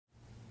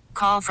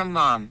Call from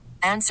mom.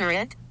 Answer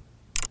it.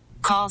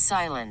 Call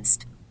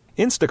silenced.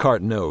 Instacart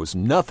knows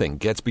nothing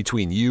gets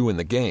between you and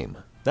the game.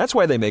 That's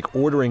why they make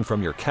ordering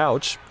from your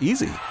couch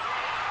easy.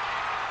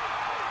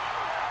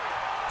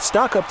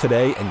 Stock up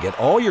today and get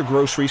all your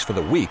groceries for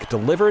the week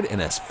delivered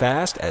in as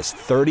fast as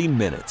 30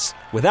 minutes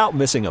without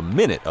missing a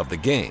minute of the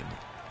game.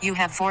 You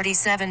have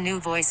 47 new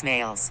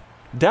voicemails.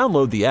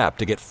 Download the app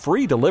to get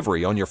free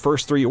delivery on your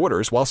first 3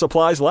 orders while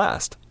supplies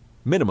last.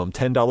 Minimum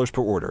 $10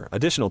 per order.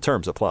 Additional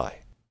terms apply.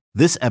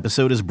 This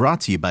episode is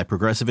brought to you by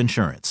Progressive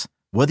Insurance.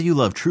 Whether you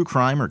love true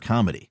crime or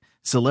comedy,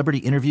 celebrity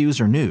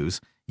interviews or news,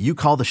 you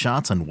call the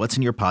shots on what's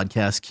in your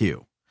podcast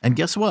queue. And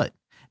guess what?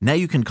 Now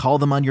you can call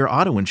them on your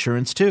auto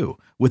insurance too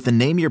with the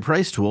Name Your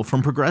Price tool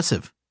from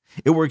Progressive.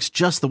 It works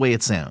just the way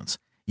it sounds.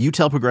 You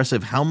tell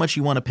Progressive how much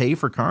you want to pay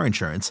for car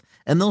insurance,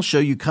 and they'll show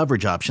you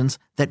coverage options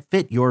that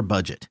fit your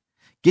budget.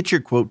 Get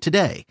your quote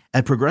today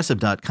at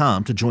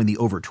Progressive.com to join the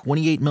over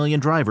 28 million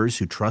drivers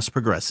who trust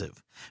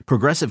Progressive.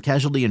 Progressive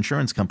Casualty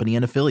Insurance Company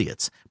and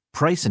Affiliates.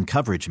 Price and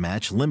coverage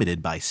match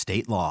limited by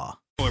state law.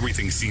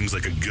 Everything seems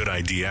like a good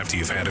idea after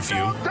you've had a few.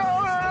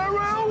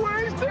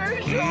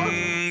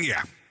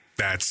 Yeah,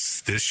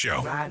 that's this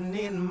show. Riding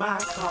in my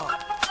car,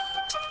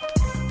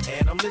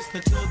 and I'm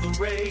listening to the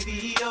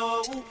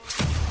radio.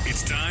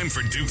 It's time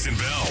for Dukes and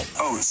Bell.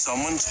 Oh,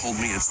 someone told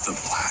me it's the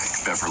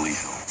Black Beverly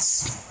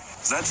Hills.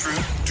 Is that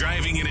true?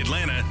 Driving in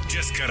Atlanta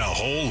just got a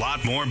whole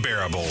lot more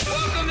bearable.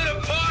 Welcome to the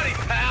party,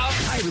 pal.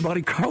 Hi,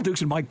 everybody. Carl Dukes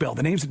and Mike Bell.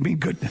 The names that mean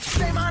goodness.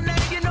 Say my name,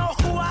 you know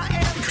who I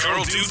am.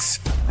 Carl Dukes.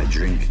 I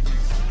drink,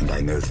 and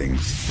I know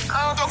things.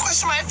 Oh, don't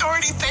question my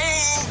authority,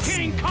 thanks.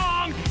 King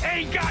Kong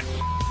ain't got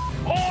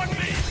on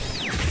me.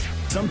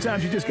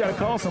 Sometimes you just got to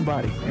call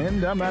somebody,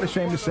 and I'm not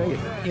ashamed to say it.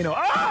 You know,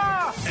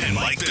 And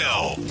Mike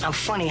Bell. I'm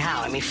funny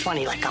how? I mean,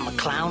 funny like I'm a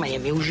clown. I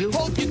amuse you.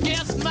 Hope you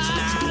guess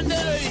my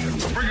name.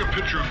 Bring a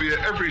pitcher of beer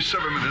every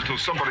 7 minutes till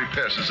somebody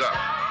passes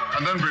out.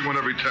 And then bring one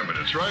every 10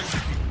 minutes, right?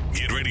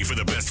 Get ready for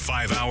the best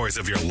 5 hours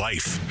of your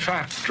life.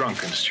 Fat,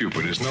 drunk, and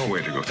stupid is no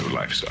way to go through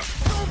life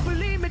stuff. Don't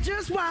believe me,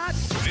 just watch.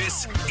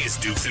 This is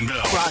Dukes and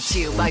Bell. Brought to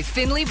you by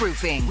Finley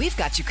Roofing. We've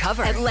got you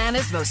covered.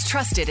 Atlanta's most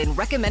trusted and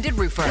recommended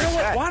roofer. you know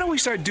what? Why don't we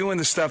start doing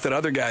the stuff that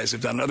other guys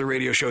have done, other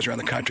radio shows around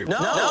the country?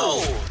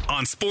 No.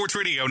 On Sports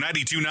Radio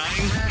 92.9,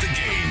 The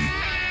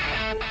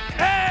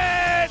Game.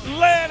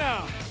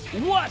 Atlanta!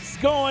 What's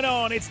going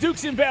on? It's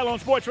Dukes and Bell on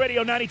Sports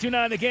Radio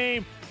 92.9 The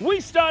Game. We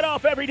start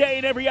off every day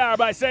and every hour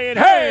by saying,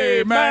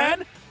 hey,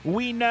 man!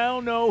 We now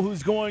know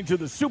who's going to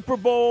the Super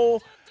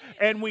Bowl,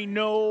 and we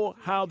know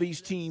how these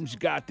teams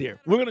got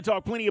there. We're going to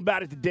talk plenty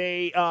about it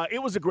today.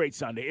 It was a great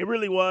Sunday. It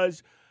really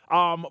was.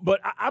 But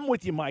I'm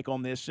with you, Mike,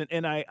 on this.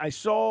 And I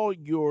saw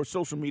your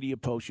social media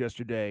post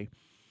yesterday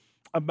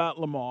about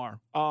Lamar.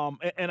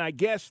 And I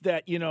guess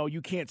that,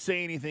 you can't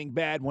say anything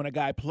bad when a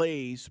guy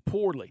plays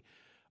poorly.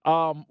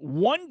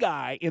 One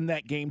guy in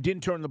that game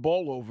didn't turn the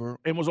ball over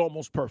and was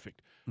almost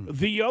perfect.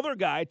 The other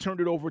guy turned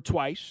it over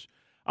twice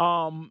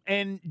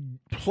and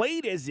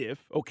played as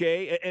if,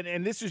 okay,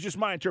 and this is just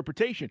my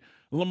interpretation.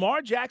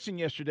 Lamar Jackson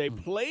yesterday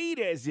played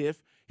as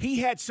if he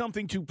had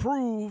something to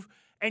prove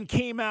and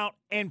came out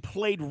and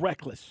played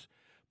reckless.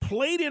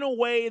 Played in a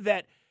way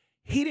that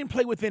he didn't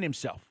play within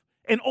himself.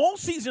 And all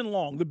season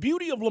long, the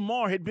beauty of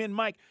Lamar had been,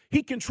 Mike,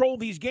 he controlled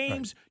these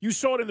games. Right. You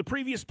saw it in the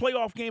previous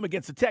playoff game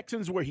against the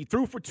Texans where he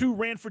threw for 2,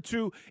 ran for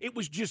 2. It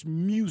was just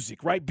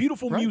music, right?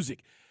 Beautiful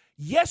music.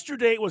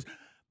 Yesterday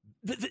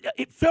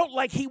it felt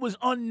like he was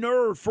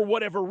unnerved for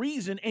whatever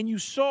reason, and you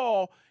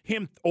saw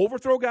him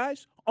overthrow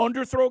guys,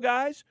 underthrow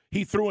guys.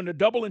 He threw into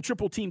double and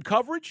triple team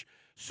coverage.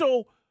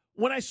 So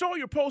when I saw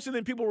your post and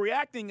then people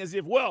reacting as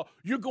if, well,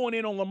 you're going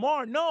in on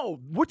Lamar. No,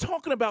 we're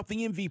talking about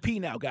the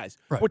MVP now, guys.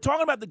 Right. We're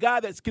talking about the guy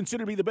that's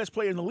considered to be the best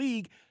player in the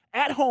league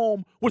at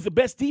home with the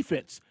best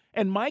defense.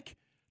 And, Mike,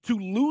 to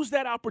lose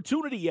that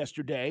opportunity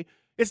yesterday,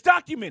 it's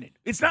documented.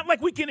 It's not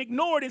like we can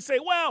ignore it and say,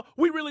 well,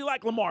 we really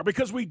like Lamar,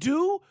 because we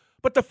do,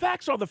 but the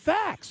facts are the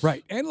facts.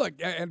 Right. And look,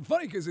 and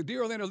funny because the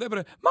dear Orlando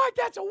Liberty, Mike,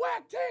 that's a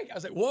whack take. I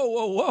was like,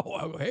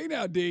 whoa. Hey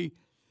now, D.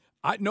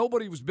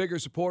 Nobody was bigger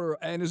supporter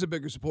and is a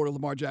bigger supporter of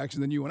Lamar Jackson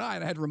than you and I.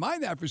 And I had to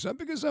remind that for some,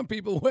 because some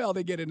people, well,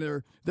 they get in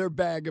their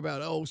bag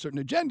about,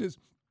 certain agendas,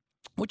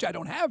 which I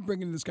don't have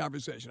bringing in this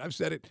conversation. I've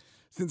said it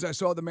since I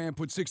saw the man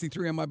put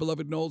 63 on my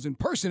beloved Knowles in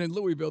person in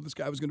Louisville. This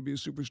guy was going to be a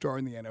superstar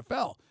in the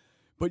NFL.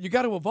 But you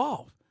got to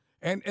evolve.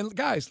 And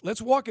guys,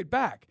 let's walk it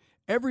back.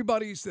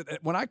 Everybody said,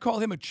 when I call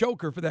him a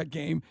choker for that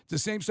game, it's the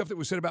same stuff that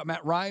was said about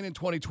Matt Ryan in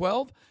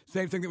 2012,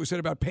 same thing that was said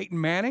about Peyton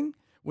Manning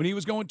when he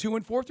was going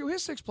 2-4 through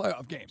his 6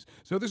 playoff games.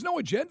 So there's no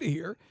agenda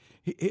here.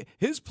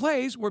 His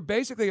plays were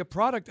basically a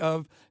product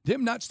of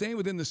him not staying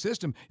within the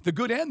system, the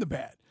good and the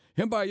bad.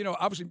 Him by,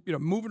 obviously,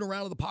 moving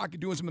around in the pocket,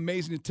 doing some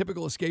amazing and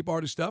typical escape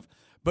artist stuff.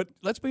 But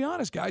let's be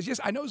honest, guys. Yes,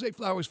 I know Zay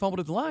Flowers fumbled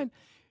at the line.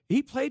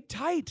 He played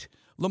tight.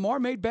 Lamar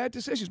made bad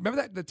decisions.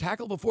 Remember the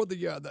tackle before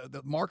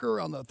the marker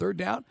on the third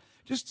down?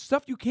 Just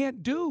stuff you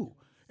can't do.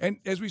 And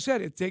as we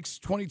said, it takes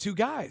 22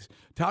 guys.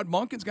 Todd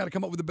Monken's got to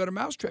come up with a better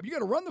mousetrap. You got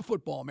to run the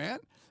football, man.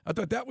 I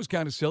thought that was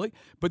kind of silly.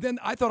 But then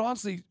I thought,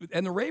 honestly,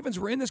 and the Ravens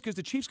were in this because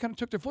the Chiefs kind of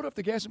took their foot off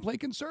the gas and played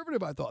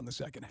conservative, I thought, in the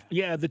second half.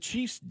 Yeah, the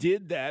Chiefs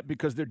did that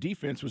because their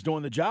defense was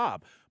doing the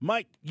job.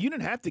 Mike, you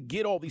didn't have to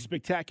get all these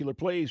spectacular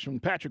plays from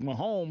Patrick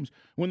Mahomes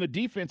when the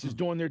defense is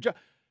doing their job.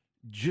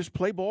 Just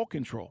play ball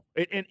control.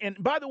 And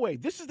by the way,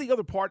 this is the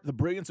other part of the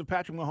brilliance of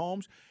Patrick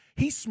Mahomes.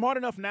 He's smart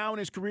enough now in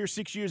his career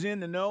 6 years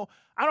in to know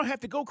I don't have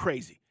to go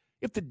crazy.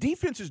 If the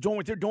defense is doing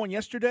what they're doing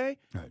yesterday,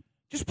 right,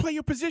 just play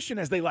your position,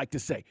 as they like to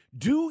say.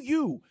 Do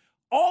you.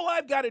 All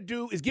I've got to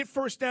do is get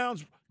first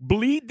downs,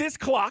 bleed this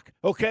clock,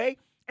 okay,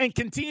 and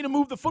continue to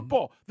move the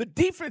football. The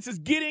defense is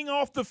getting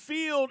off the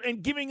field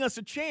and giving us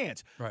a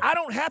chance. Right. I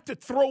don't have to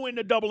throw in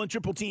the double and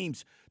triple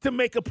teams to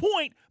make a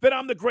point that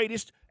I'm the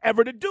greatest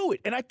ever to do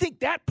it. And I think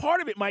that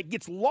part of it, Mike,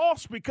 gets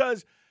lost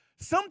because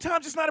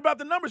sometimes it's not about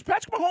the numbers.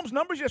 Patrick Mahomes'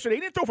 numbers yesterday,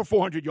 he didn't throw for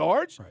 400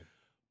 yards, right,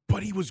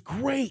 but he was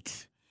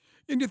great.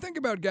 And you think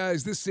about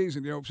guys this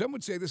season, some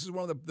would say this is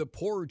one of the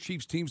poorer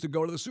Chiefs teams to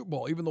go to the Super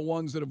Bowl, even the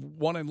ones that have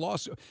won and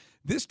lost.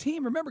 This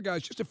team, remember,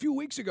 guys, just a few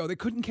weeks ago, they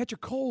couldn't catch a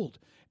cold.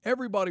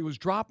 Everybody was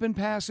dropping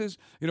passes.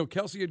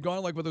 Kelsey had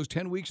gone with those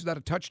 10 weeks without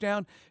a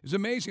touchdown. It's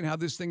amazing how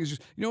this thing is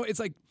just, it's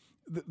like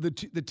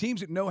the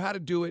teams that know how to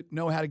do it,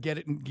 know how to get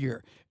it in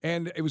gear.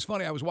 And it was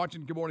funny. I was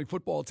watching Good Morning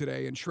Football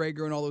today, and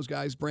Schrager and all those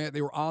guys, Brandt,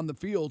 they were on the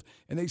field,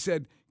 and they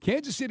said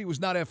Kansas City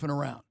was not effing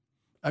around.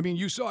 I mean,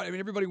 you saw it. I mean,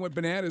 everybody went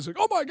bananas. Like,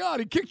 oh, my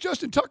God, he kicked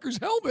Justin Tucker's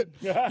helmet.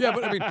 Yeah,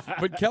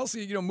 but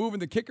Kelsey, moving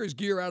the kicker's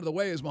gear out of the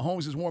way as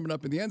Mahomes is warming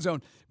up in the end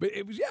zone. But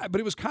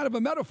it was kind of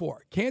a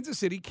metaphor. Kansas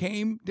City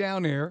came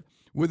down there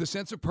with a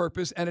sense of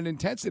purpose and an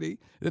intensity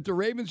that the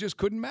Ravens just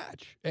couldn't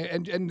match.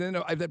 And then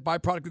that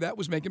byproduct of that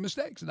was making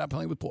mistakes and not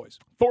playing with poise.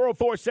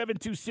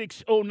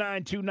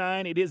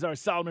 404-726-0929. It is our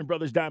Solomon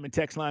Brothers Diamond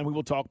text line. We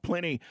will talk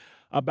plenty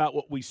about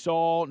what we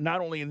saw,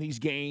 not only in these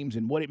games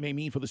and what it may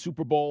mean for the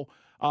Super Bowl.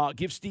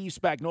 Give Steve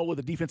Spagnuolo,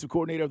 the defensive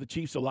coordinator of the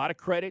Chiefs, a lot of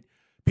credit.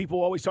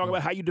 People always talk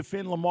about how you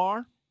defend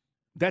Lamar.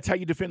 That's how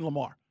you defend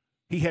Lamar.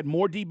 He had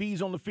more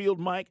DBs on the field,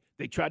 Mike.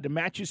 They tried to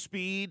match his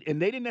speed,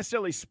 and they didn't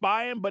necessarily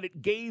spy him, but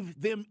it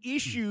gave them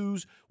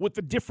issues with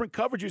the different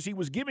coverages he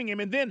was giving him.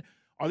 And then,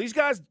 are these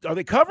guys, are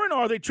they covering or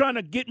are they trying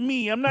to get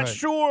me? I'm not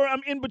sure.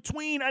 I'm in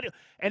between.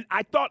 And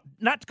I thought,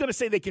 not going to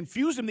say they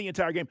confused him the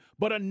entire game,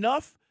 but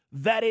enough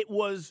that it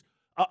was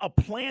a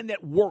plan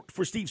that worked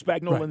for Steve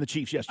Spagnuolo and the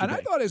Chiefs yesterday. And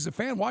I thought as a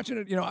fan watching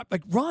it,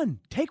 run.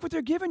 Take what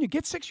they're giving you.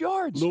 Get 6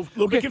 yards.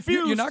 Little bit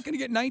confused. You're not going to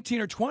get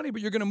 19 or 20,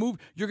 but you're going to move.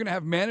 You're going to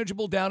have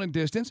manageable down and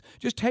distance.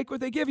 Just take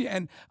what they give you.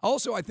 And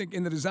also, I think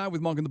in the design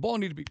with Monken, the ball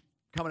needed to be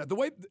coming out. The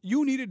way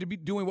you needed to be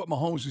doing what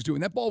Mahomes was doing.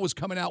 That ball was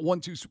coming out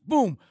 1-2,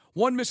 boom.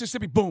 One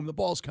Mississippi, boom. The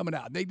ball's coming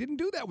out. They didn't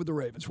do that with the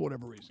Ravens for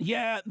whatever reason.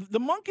 Yeah, the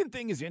Monken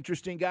thing is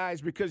interesting,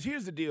 guys, because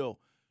here's the deal.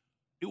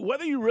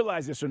 Whether you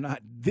realize this or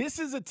not, this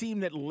is a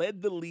team that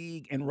led the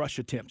league in rush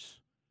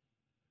attempts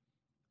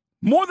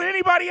more than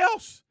anybody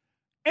else.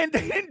 And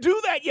they didn't do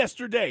that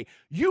yesterday.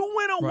 You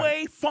went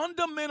away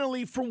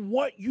fundamentally from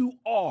what you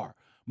are.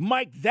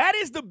 Mike, that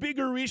is the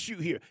bigger issue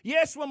here.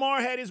 Yes,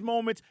 Lamar had his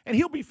moments, and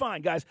he'll be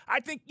fine, guys. I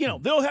think,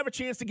 they'll have a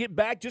chance to get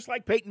back, just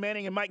like Peyton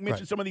Manning and Mike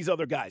mentioned some of these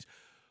other guys.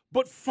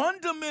 But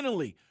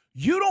fundamentally,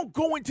 you don't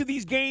go into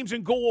these games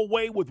and go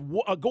away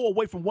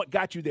from what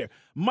got you there.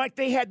 Mike,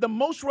 they had the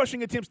most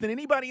rushing attempts than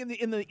anybody in the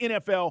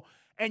NFL,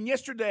 and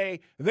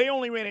yesterday they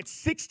only ran it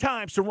 6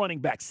 times to running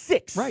back.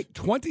 6. Right,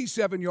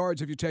 27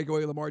 yards if you take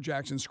away Lamar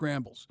Jackson's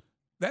scrambles.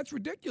 That's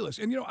ridiculous.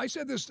 And, I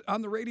said this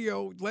on the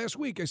radio last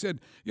week. I said,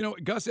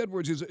 Gus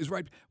Edwards is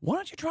right. Why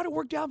don't you try to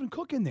work Dalvin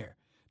Cook in there?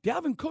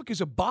 Dalvin Cook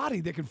is a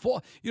body that can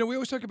fall. We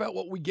always talk about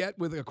what we get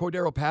with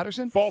Cordero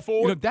Patterson. Fall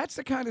forward. That's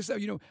the kind of stuff.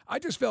 I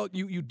just felt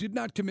you did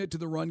not commit to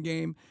the run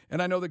game.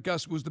 And I know that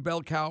Gus was the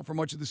bell cow for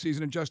much of the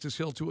season and Justice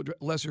Hill to a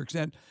lesser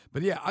extent.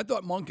 But, yeah, I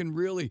thought Monken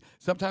really,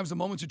 sometimes the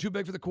moments are too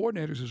big for the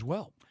coordinators as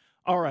well.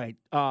 All right.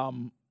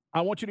 I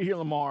want you to hear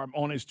Lamar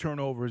on his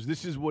turnovers.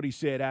 This is what he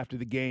said after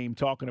the game,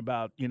 talking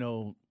about,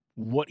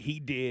 what he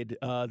did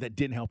that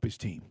didn't help his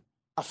team.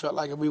 I felt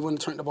like if we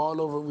wouldn't have turned the ball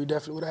over, we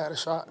definitely would have had a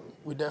shot.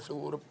 We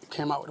definitely would have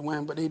came out with a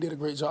win. But they did a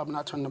great job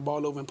not turning the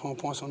ball over and putting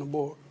points on the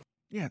board.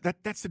 Yeah,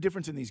 that's the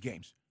difference in these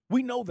games.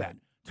 We know that.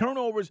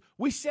 Turnovers,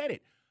 we said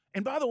it.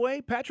 And by the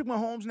way, Patrick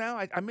Mahomes now,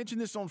 I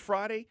mentioned this on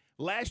Friday.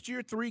 Last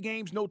year, 3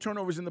 games, no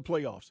turnovers in the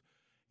playoffs.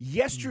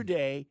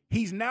 Yesterday,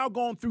 he's now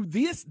gone through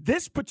this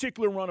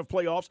particular run of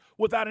playoffs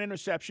without an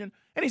interception,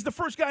 and he's the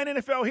first guy in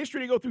NFL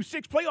history to go through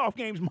 6 playoff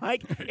games,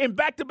 Mike, in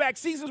back-to-back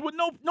seasons with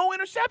no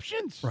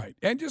interceptions. Right,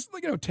 and just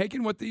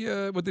taking what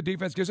the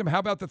defense gives him. How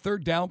about the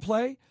third down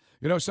play?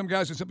 Some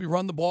guys would simply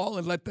run the ball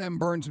and let them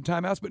burn some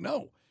timeouts, but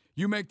no.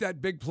 You make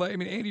that big play. I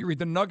mean, Andy Reid,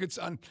 the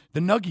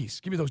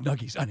Nuggies. Give me those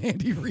Nuggies on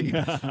Andy Reid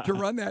to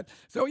run that.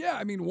 So,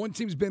 yeah, one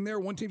team's been there,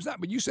 one team's not.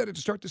 But you said it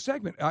to start the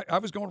segment. I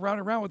was going round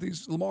and round with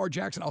these Lamar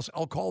Jackson.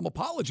 I'll call them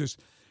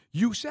apologists.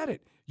 You said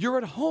it. You're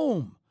at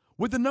home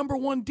with the number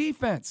 1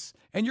 defense,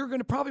 and you're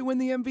going to probably win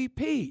the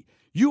MVP.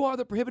 You are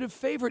the prohibitive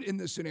favorite in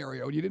this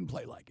scenario, and you didn't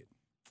play like it.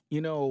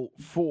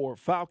 for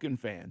Falcon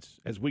fans,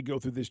 as we go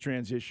through this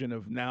transition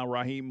of now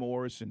Raheem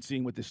Morris and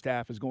seeing what the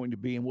staff is going to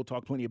be, and we'll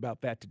talk plenty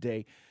about that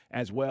today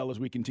as well as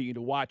we continue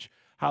to watch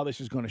how this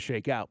is going to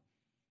shake out.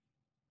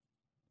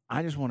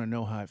 I just want to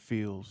know how it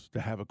feels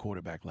to have a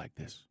quarterback like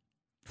this.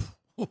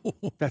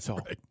 That's all.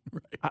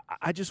 Right.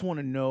 I just want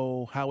to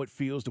know how it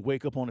feels to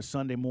wake up on a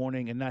Sunday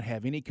morning and not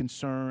have any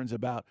concerns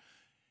about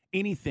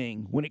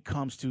anything when it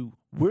comes to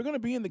we're going to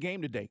be in the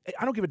game today.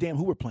 I don't give a damn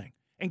who we're playing.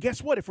 And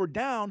guess what? If we're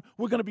down,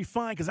 we're going to be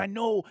fine because I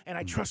know and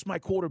I trust my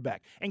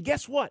quarterback. And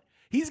guess what?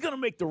 He's going to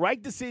make the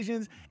right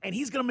decisions, and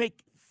he's going to make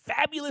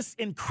fabulous,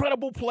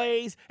 incredible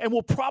plays, and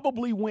will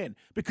probably win.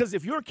 Because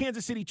if you're a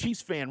Kansas City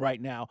Chiefs fan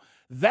right now,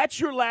 that's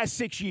your last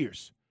 6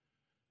 years.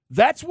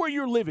 That's where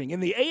you're living,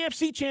 in the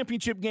AFC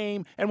Championship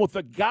game and with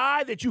a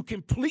guy that you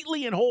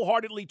completely and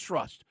wholeheartedly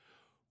trust.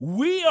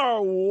 We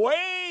are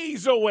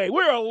ways away.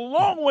 We're a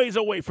long ways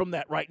away from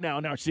that right now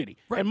in our city.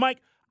 Right. And,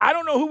 Mike, I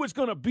don't know who it's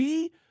going to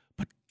be,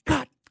 but,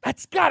 God,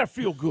 that's got to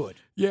feel good.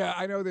 Yeah,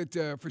 I know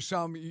that for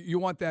some, you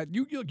want that.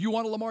 You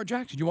want a Lamar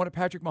Jackson. You want a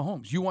Patrick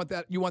Mahomes. You want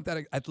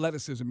that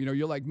athleticism.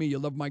 You're like me. You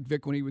love Mike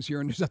Vick when he was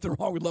here, and there's nothing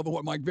wrong with loving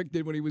what Mike Vick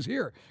did when he was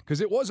here because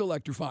it was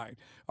electrifying.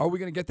 Are we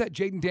going to get that?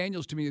 Jaden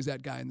Daniels, to me, is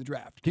that guy in the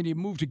draft. Can you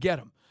move to get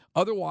him?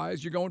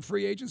 Otherwise, you're going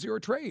free agency or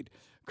a trade.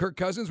 Kirk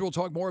Cousins, we'll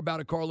talk more about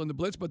it, Carl, in the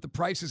Blitz, but the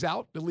price is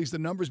out. At least the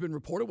number's been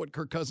reported, what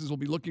Kirk Cousins will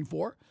be looking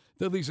for,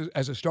 at least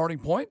as a starting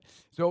point.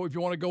 So if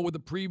you want to go with a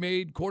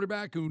pre-made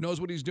quarterback who knows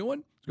what he's doing,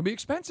 it's going to be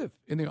expensive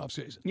in the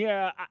offseason.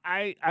 Yeah,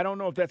 I don't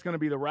know if that's going to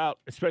be the route,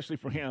 especially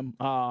for him.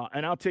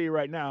 And I'll tell you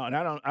right now, and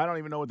I don't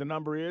even know what the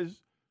number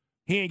is.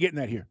 He ain't getting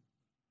that here.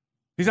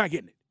 He's not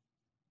getting it.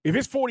 If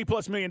it's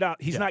 $40+ million,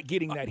 he's not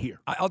getting that here.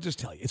 I'll just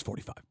tell you, it's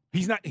 45.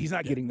 He's not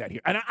getting that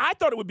here. And I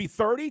thought it would be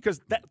 30 because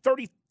that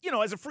 30,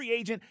 as a free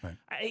agent, right.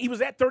 He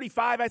was at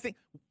 35, I think.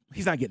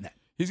 He's not getting that.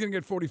 He's going to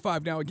get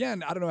 45. Now,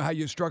 again, I don't know how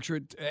you structure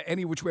it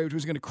any which way, which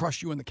was going to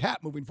crush you in the cap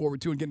moving forward,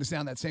 too, and getting us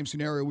down that same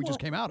scenario we just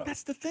came out of.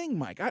 That's the thing,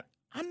 Mike.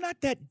 I'm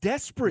not that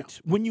desperate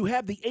when you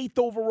have the 8th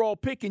overall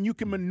pick and you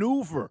can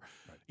maneuver.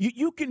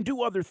 You can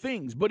do other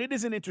things, but it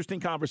is an interesting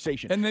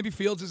conversation. And maybe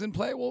Fields is in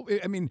play. Well,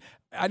 I mean,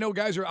 I know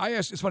guys are.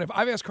 It's funny.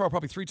 I've asked Carl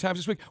probably 3 times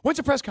this week. When's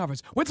the press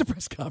conference?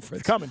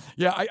 It's coming.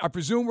 Yeah, I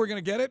presume we're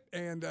going to get it,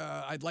 and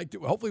I'd like to.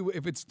 Hopefully,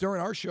 if it's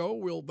during our show,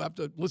 we'll have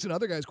to listen to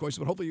other guys' questions.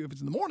 But hopefully, if it's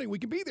in the morning, we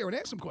can be there and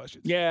ask some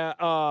questions.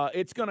 Yeah,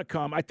 it's going to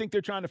come. I think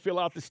they're trying to fill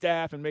out the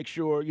staff and make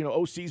sure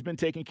OC's been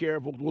taken care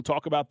of. We'll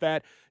talk about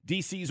that.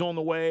 DC's on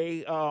the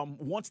way.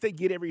 Once they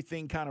get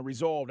everything kind of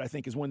resolved, I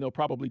think is when they'll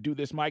probably do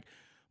this, Mike.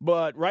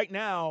 But right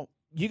now,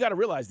 you got to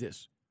realize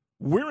this.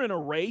 We're in a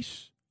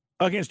race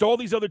against all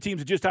these other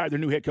teams that just hired their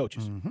new head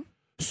coaches. Mm-hmm.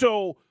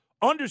 So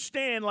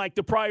understand,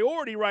 the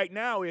priority right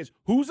now is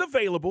who's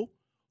available,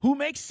 who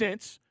makes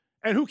sense,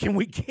 and who can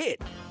we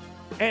get.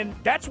 And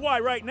that's why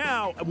right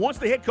now, once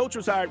the head coach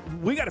was hired,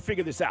 we got to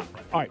figure this out.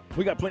 All right,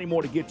 we got plenty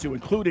more to get to,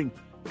 including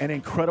an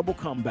incredible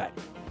comeback.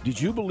 Did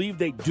you believe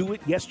they do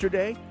it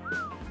yesterday?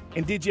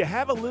 And did you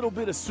have a little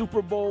bit of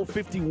Super Bowl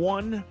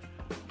 51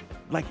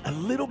 a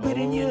little bit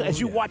in you as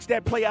you watched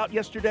that play out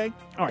yesterday?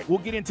 All right, we'll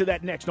get into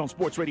that next on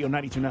Sports Radio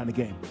 92.9 The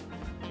Game.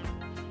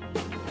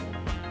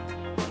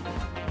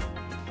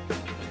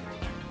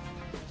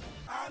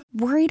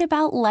 Worried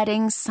about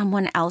letting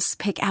someone else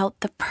pick out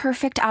the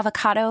perfect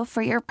avocado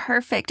for your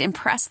perfect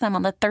impress them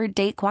on the third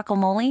date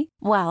guacamole?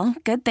 Well,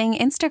 good thing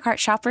Instacart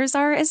shoppers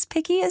are as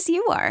picky as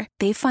you are.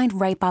 They find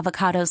ripe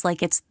avocados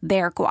like it's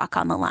their guac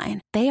on the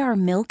line. They are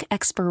milk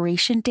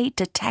expiration date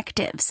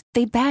detectives.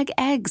 They bag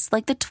eggs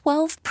like the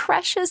 12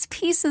 precious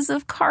pieces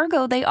of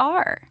cargo they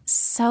are.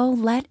 So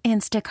let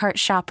Instacart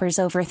shoppers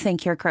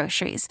overthink your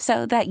groceries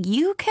so that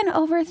you can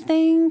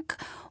overthink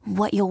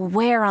what you'll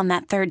wear on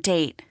that third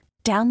date.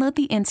 Download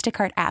the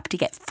Instacart app to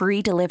get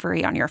free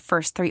delivery on your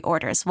first 3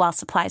 orders while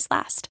supplies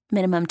last.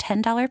 Minimum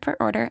 $10 per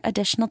order.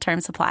 Additional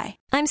terms apply.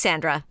 I'm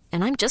Sandra,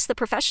 and I'm just the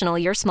professional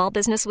your small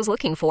business was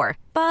looking for.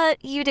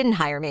 But you didn't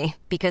hire me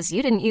because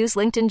you didn't use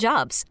LinkedIn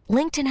Jobs.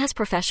 LinkedIn has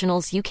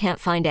professionals you can't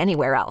find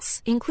anywhere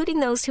else,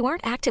 including those who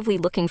aren't actively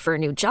looking for a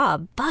new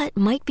job, but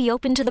might be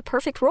open to the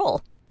perfect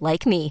role,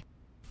 like me.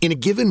 In a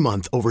given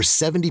month, over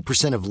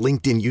 70% of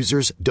LinkedIn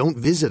users don't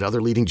visit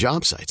other leading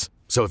job sites.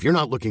 So if you're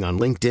not looking on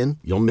LinkedIn,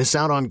 you'll miss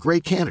out on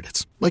great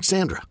candidates like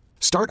Sandra.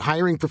 Start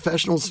hiring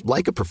professionals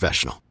like a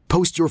professional.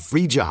 Post your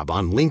free job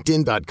on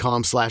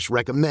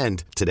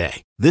linkedin.com/recommend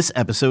today. This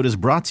episode is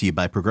brought to you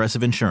by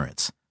Progressive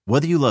Insurance.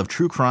 Whether you love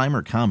true crime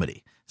or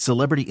comedy,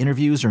 celebrity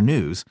interviews or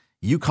news,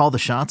 you call the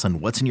shots on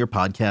what's in your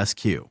podcast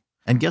queue.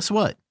 And guess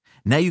what?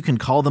 Now you can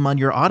call them on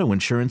your auto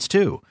insurance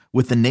too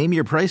with the Name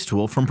Your Price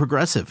tool from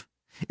Progressive.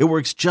 It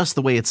works just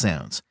the way it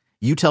sounds.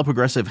 You tell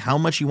Progressive how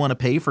much you want to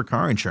pay for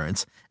car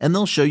insurance, and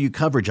they'll show you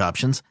coverage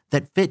options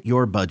that fit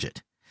your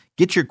budget.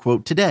 Get your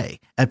quote today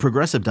at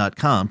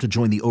Progressive.com to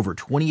join the over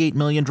 28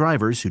 million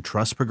drivers who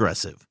trust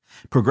Progressive.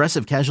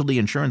 Progressive Casualty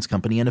Insurance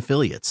Company and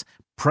Affiliates.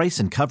 Price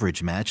and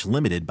coverage match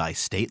limited by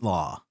state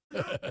law.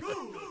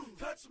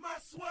 Touch my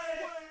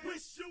swag,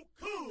 wish you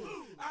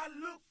could. I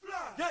look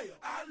fly,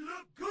 I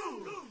look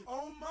good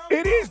on my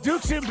It is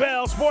Dukes and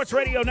Bell, Sports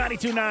Radio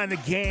 92.9 The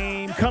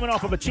Game, coming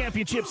off of a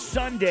championship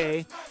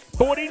Sunday.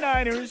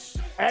 49ers,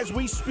 as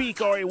we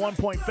speak, are a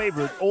 1-point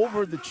favorite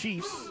over the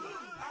Chiefs.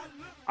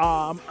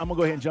 I'm going to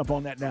go ahead and jump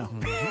on that now.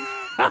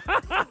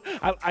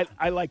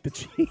 I like the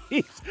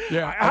Chiefs.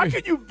 Yeah, How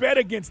can you bet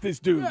against this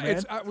dude,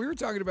 man? We were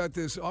talking about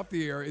this off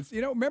the air. It's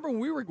remember when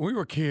we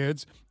were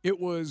kids, it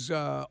was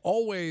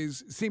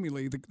always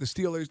seemingly the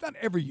Steelers, not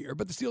every year,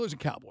 but the Steelers and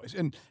Cowboys.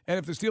 And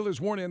if the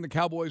Steelers weren't in, the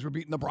Cowboys were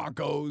beating the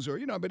Broncos,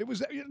 or but it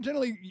was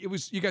generally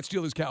you got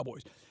Steelers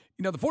Cowboys.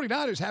 The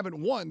 49ers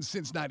haven't won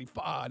since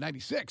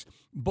 96,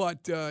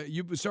 but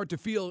you would start to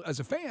feel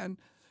as a fan,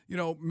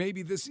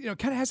 maybe this,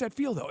 kind of has that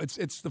feel, though.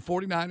 It's the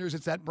 49ers,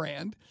 it's that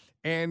brand,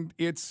 and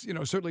it's,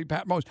 certainly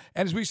Pat Mahomes.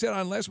 And as we said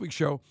on last week's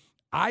show,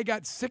 I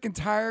got sick and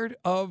tired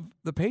of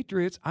the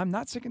Patriots. I'm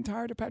not sick and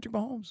tired of Patrick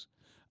Mahomes.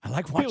 I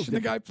like watching the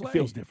guy play. It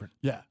feels different.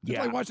 Yeah.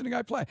 I like watching the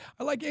guy play.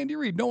 I like Andy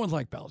Reid. No one's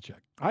like Belichick.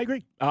 I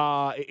agree.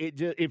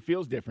 It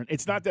feels different.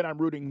 It's not that I'm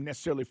rooting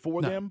necessarily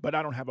for them, but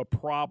I don't have a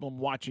problem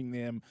watching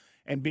them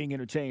and being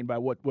entertained by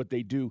what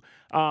they do.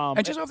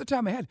 And just off the top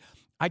of my head,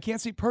 I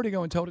can't see Purdy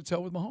going toe-to-toe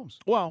with Mahomes.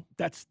 Well,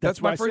 that's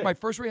my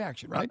first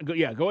reaction, right?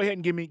 Go ahead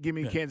and give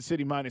me Kansas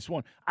City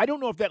 -1. I don't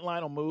know if that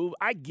line will move.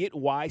 I get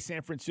why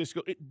San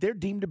Francisco, they're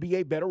deemed to be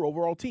a better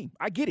overall team.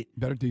 I get it.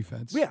 Better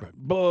defense. Yeah, right.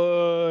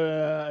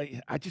 But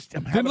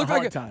I'm having a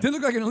hard time. Didn't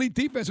look like an elite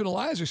defense when the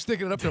Lions were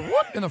sticking it up to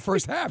in the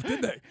first half,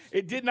 did they?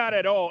 It did not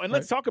at all. And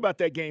let's talk about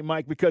that game,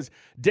 Mike, because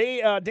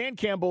Dan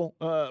Campbell,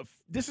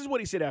 this is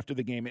what he said after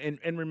the game.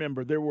 And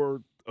remember, there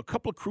were a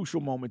couple of crucial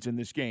moments in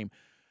this game.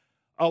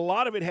 A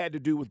lot of it had to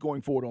do with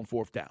going forward on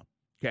fourth down,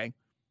 okay?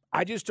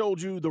 I just told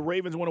you the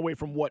Ravens went away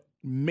from what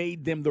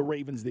made them the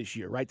Ravens this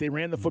year, right? They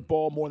ran the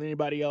football more than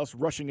anybody else,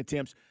 rushing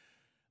attempts.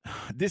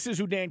 This is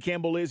who Dan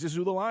Campbell is. This is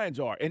who the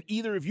Lions are. And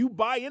either if you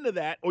buy into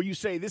that or you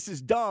say this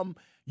is dumb,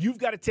 you've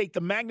got to take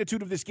the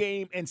magnitude of this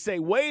game and say,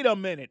 wait a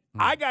minute,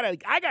 I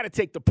gotta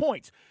take the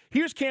points.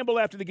 Here's Campbell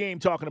after the game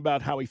talking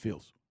about how he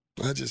feels.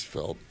 I just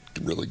felt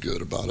really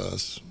good about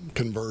us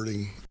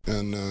converting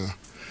and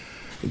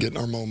getting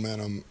our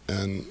momentum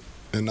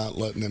and not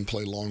letting them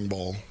play long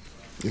ball.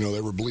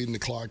 They were bleeding the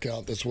clock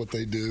out. That's what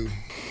they do.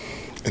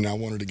 And I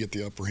wanted to get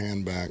the upper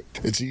hand back.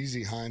 It's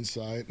easy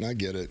hindsight, and I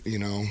get it,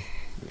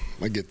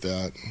 I get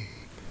that.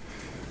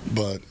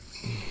 But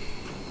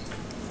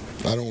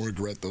I don't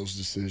regret those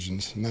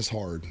decisions, and that's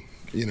hard.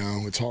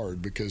 It's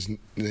hard because, we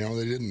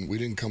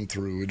didn't come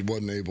through. It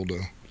wasn't able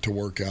to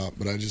work out,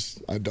 but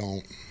I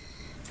don't.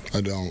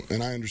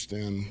 And I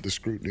understand the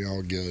scrutiny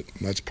I'll get.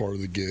 That's part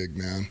of the gig,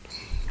 man.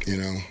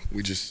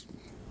 We just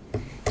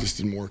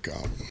didn't work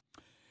out.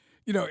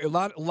 A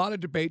lot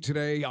of debate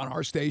today on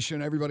our station,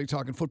 everybody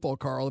talking football,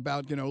 Carl,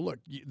 about, look,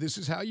 this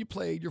is how you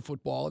played your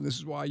football, and this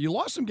is why you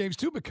lost some games,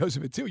 too, because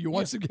of it, too. You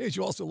won some games,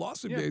 you also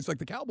lost some games, like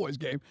the Cowboys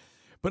game.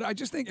 But I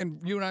just think, and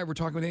you and I were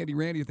talking with Andy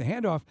Randy at the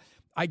handoff,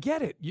 I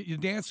get it. You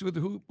dance with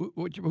who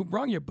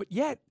brung you, but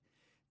yet,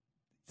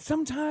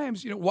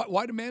 sometimes,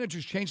 why do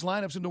managers change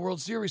lineups in the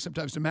World Series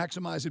sometimes to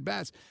maximize at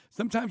bats?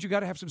 Sometimes you got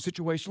to have some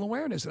situational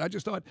awareness. And I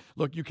just thought,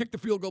 look, you kick the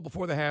field goal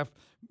before the half,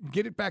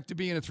 get it back to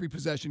being a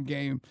 3-possession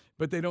game,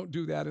 but they don't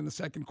do that in the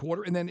second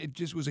quarter. And then it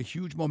just was a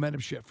huge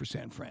momentum shift for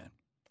San Fran.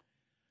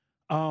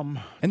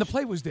 And the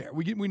play was there.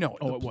 We know it.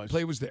 Oh, it was. The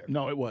play was there.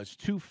 No, it was.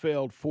 2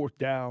 failed fourth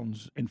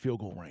downs in field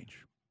goal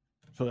range.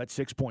 So that's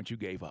 6 points you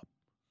gave up.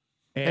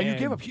 And you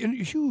gave up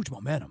huge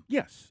momentum.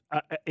 Yes.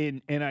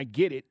 And I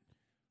get it.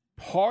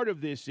 Part of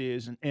this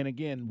is, and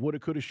again, woulda,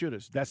 coulda, shoulda.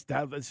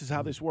 This is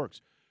how this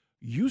works.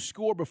 You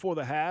score before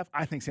the half,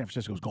 I think San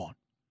Francisco's gone.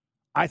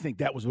 I think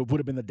that would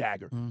have been the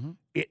dagger. Mm-hmm.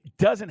 It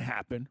doesn't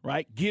happen,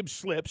 right? Gibbs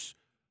slips,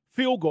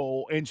 field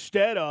goal.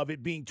 Instead of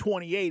it being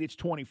 28, it's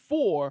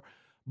 24.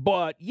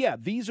 But, yeah,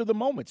 these are the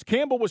moments.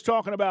 Campbell was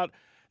talking about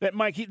that,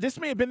 Mike, this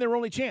may have been their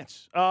only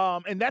chance.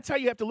 And that's how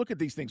you have to look at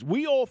these things.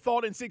 We all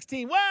thought in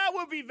 16,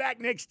 we'll be back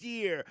next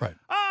year. Right.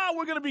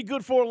 We're going to be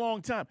good for a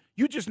long time.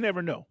 You just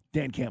never know.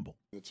 Dan Campbell.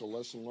 It's a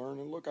lesson learned.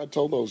 And look, I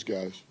told those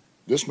guys,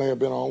 this may have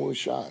been our only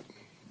shot.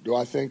 Do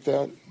I think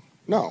that?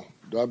 No.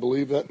 Do I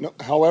believe that? No.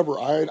 However,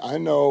 I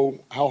know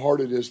how hard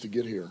it is to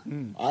get here.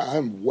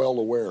 I'm well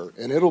aware.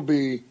 And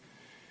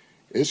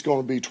it's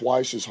going to be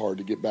twice as hard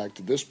to get back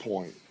to this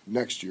point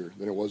next year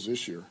than it was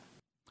this year.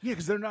 Yeah,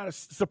 because they're not a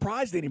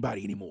surprise to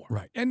anybody anymore.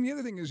 Right. And the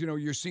other thing is,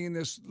 you're seeing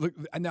this. Look,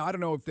 now, I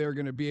don't know if they're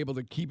going to be able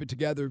to keep it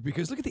together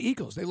because look at the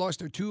Eagles. They lost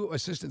their 2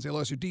 assistants. They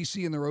lost their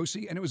DC and their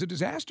OC, and it was a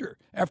disaster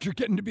after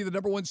getting to be the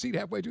number 1 seed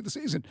halfway through the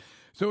season.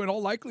 So in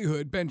all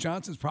likelihood, Ben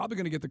Johnson's probably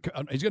going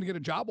to get a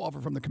job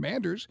offer from the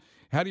Commanders.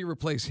 How do you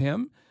replace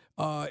him?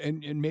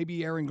 And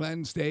maybe Aaron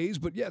Glenn stays.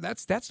 But, yeah,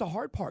 that's the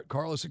hard part,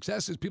 Carl.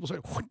 Success is people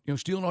start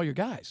stealing all your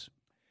guys.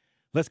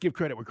 Let's give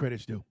credit where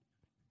credit's due.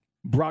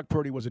 Brock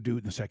Purdy was a dude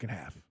in the second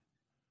half.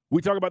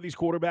 We talk about these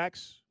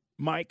quarterbacks,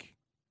 Mike,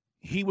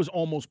 he was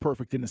almost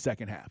perfect in the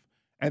second half.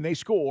 And they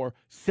score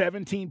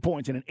 17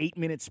 points in an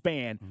 8-minute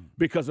span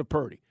because of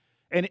Purdy.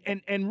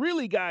 And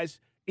really, guys,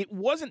 it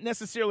wasn't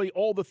necessarily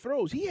all the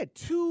throws. He had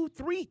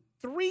three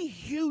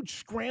huge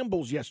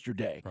scrambles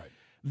yesterday. Right.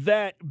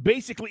 that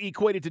basically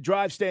equated to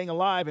drive staying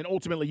alive and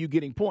ultimately you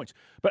getting points.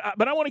 But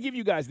I want to give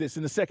you guys this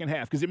in the second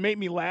half because it made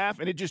me laugh,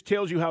 and it just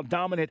tells you how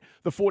dominant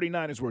the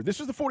 49ers were. This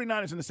was the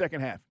 49ers in the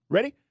second half.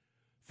 Ready?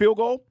 Field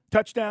goal,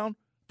 touchdown,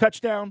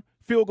 touchdown,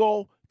 field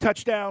goal,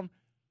 touchdown,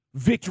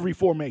 victory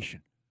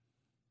formation.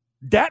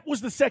 That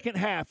was the second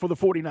half for the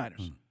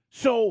 49ers.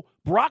 So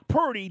Brock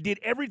Purdy did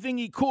everything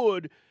he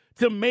could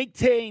to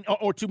maintain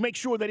or to make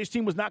sure that his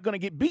team was not going to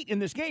get beat in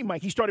this game,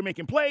 Mike. He started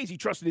making plays. He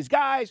trusted his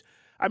guys.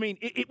 I mean,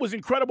 it was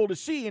incredible to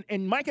see.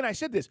 And Mike and I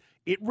said this.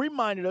 It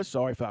reminded us,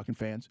 sorry, Falcon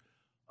fans,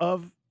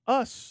 of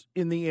us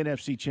in the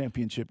NFC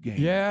Championship game.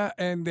 Yeah,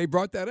 and they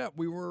brought that up.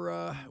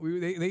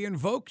 They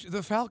invoked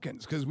the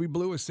Falcons because we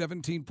blew a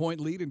 17-point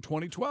lead in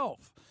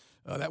 2012.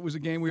 That was a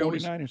game we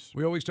always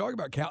talk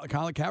about.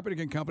 Colin Kaepernick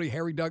and company.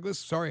 Harry Douglas,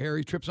 sorry,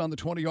 Harry, trips on the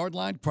 20-yard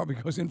line, probably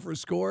goes in for a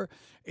score.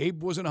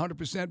 Abe wasn't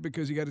 100%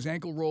 because he got his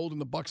ankle rolled in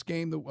the Bucs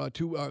game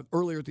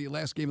earlier at the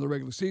last game of the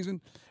regular season.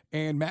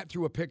 And Matt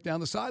threw a pick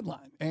down the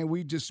sideline, and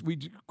we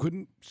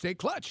couldn't stay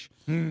clutch.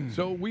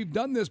 So we've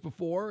done this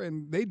before,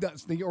 and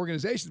the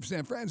organization,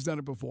 San Fran's done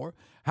it before.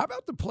 How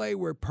about the play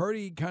where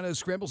Purdy kind of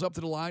scrambles up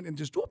to the line and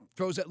just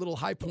throws that little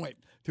high point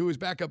to his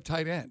backup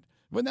tight end?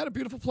 Wasn't that a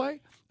beautiful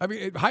play? I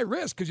mean, high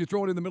risk because you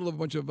throw it in the middle of a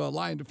bunch of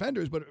Lion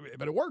defenders, but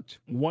it worked.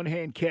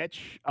 One-hand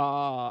catch.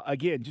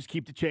 Again, just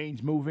keep the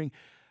chains moving.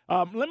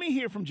 Let me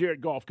hear from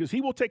Jared Goff because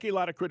he will take a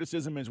lot of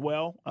criticism as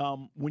well.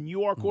 When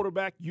you are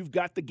quarterback, you've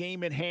got the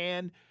game at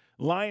hand.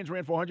 Lions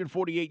ran for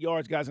 148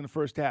 yards, guys, in the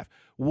first half.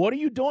 What are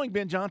you doing,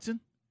 Ben Johnson?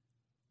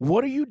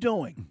 What are you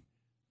doing?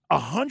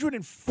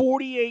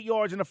 148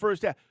 yards in the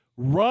first half.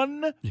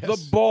 Run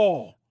the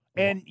ball.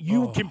 And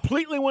you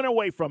completely went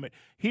away from it.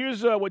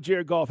 Here's what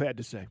Jared Goff had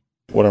to say.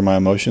 What are my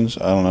emotions?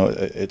 I don't know.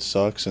 It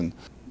sucks and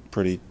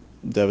pretty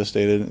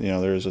devastated. You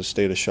know, there's a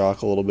state of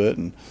shock a little bit.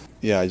 And,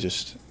 yeah, I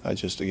just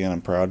again,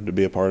 I'm proud to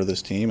be a part of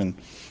this team. And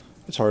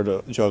it's hard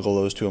to juggle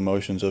those two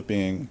emotions of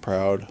being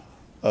proud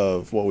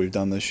of what we've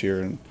done this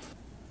year and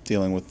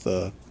dealing with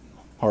the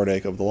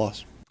heartache of the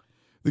loss.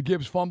 The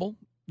Gibbs fumble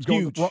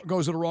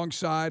goes to the wrong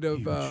side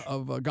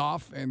of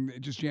Goff, and it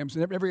just jams.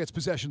 And never gets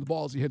possession of the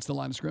ball as he hits the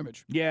line of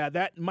scrimmage. Yeah,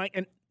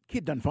 and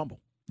kid doesn't fumble.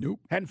 Nope.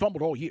 Hadn't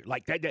fumbled all year.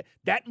 Like that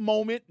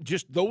moment,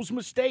 just those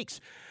mistakes.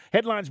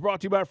 Headlines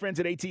brought to you by our friends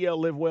at ATL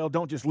Live Well.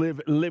 Don't just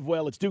live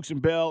well. It's Dukes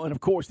and Bell. And, of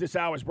course, this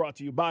hour is brought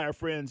to you by our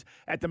friends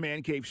at the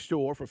Man Cave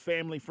Store. For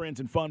family, friends,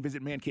 and fun,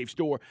 visit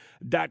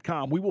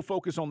mancavestore.com. We will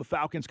focus on the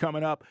Falcons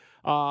coming up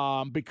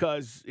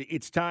because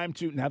it's time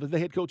to, now that the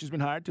head coach has been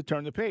hired, to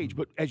turn the page.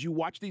 But as you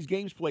watch these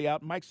games play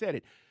out, Mike said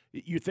it,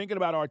 you're thinking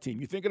about our team.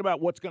 You're thinking about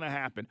what's going to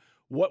happen.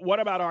 What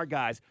about our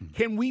guys?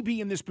 Can we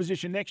be in this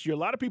position next year? A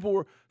lot of people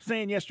were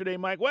saying yesterday,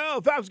 Mike, well,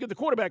 if Falcons get the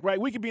quarterback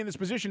right, we could be in this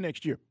position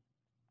next year.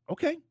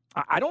 Okay.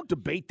 I don't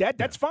debate that.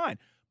 That's fine.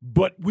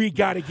 But we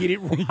got to get it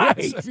right.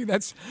 Yes, I mean,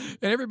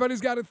 and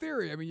everybody's got a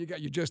theory. I mean, you got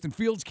your Justin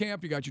Fields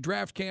camp, you got your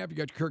draft camp, you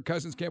got your Kirk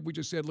Cousins camp. We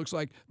just said looks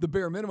like the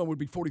bare minimum would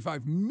be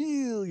 $45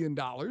 million.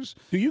 Do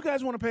you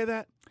guys want to pay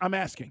that? I'm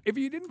asking. If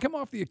you didn't come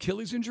off the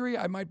Achilles injury,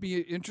 I might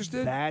be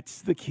interested.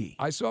 That's the key.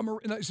 I saw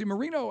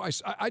Marino.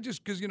 I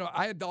just because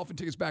I had Dolphin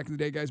tickets back in the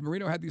day, guys.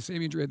 Marino had the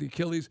same injury, had the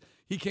Achilles.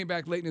 He came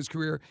back late in his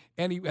career,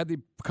 and he had the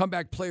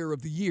comeback player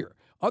of the year.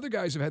 Other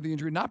guys have had the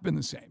injury, not been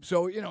the same.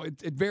 So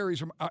it varies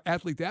from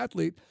athlete to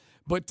athlete.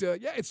 But,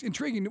 yeah, it's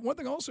intriguing. One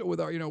thing also with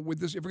with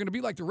this, if we're going to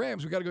be like the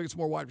Rams, we got to go get some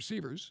more wide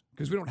receivers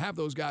because we don't have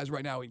those guys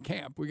right now in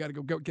camp. We got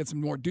to go get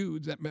some more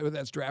dudes, whether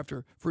that's draft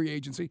or free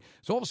agency.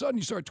 So all of a sudden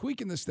you start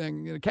tweaking this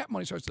thing, cap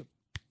money starts to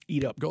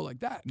eat up, go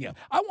like that. Yeah.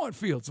 I want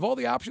Fields. Of all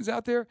the options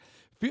out there,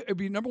 it'd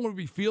be number one would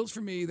be Fields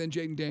for me, then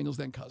Jaden Daniels,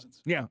 then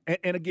Cousins. Yeah,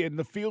 and again,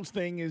 the Fields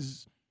thing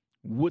is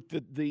with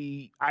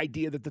the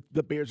idea that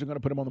the Bears are going to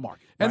put him on the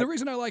market. And the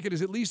reason I like it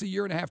is at least a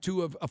year and a half,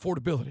 2 of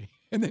affordability.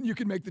 And then you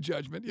can make the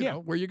judgment, you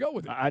know, where you go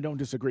with it. I don't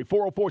disagree.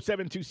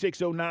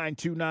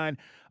 404-726-0929.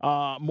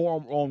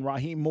 More on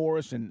Raheem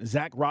Morris and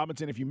Zach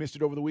Robinson. If you missed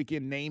it over the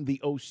weekend, named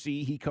the OC.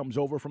 He comes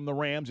over from the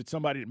Rams. It's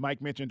somebody that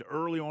Mike mentioned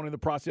early on in the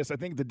process. I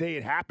think the day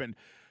it happened,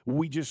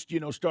 we just,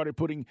 started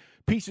putting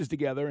pieces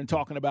together and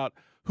talking about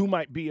who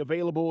might be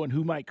available and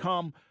who might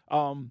come.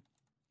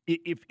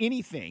 If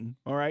anything,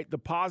 all right, the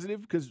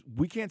positive, because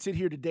we can't sit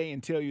here today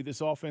and tell you this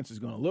offense is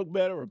going to look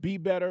better or be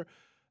better.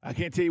 I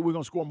can't tell you we're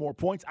going to score more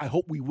points. I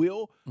hope we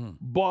will.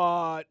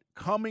 But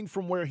coming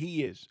from where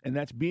he is, and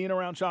that's being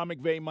around Sean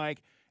McVay,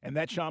 Mike, and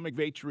that Sean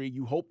McVay tree,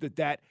 you hope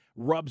that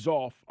rubs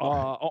off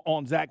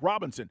on Zach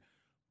Robinson.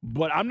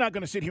 But I'm not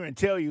going to sit here and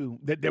tell you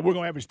that we're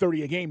going to average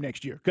 30 a game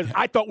next year because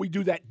I thought we'd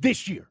do that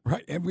this year.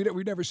 Right, and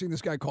we've never seen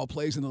this guy call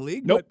plays in the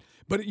league. Nope.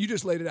 But you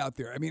just laid it out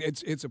there. I mean,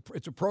 it's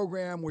a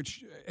program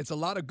which it's a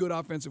lot of good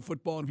offensive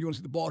football, and if you want to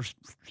see the ball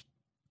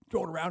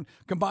thrown around,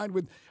 combined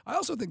with, I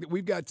also think that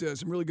we've got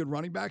some really good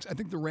running backs. I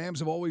think the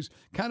Rams have always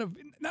kind of,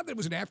 not that it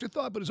was an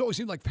afterthought, but it's always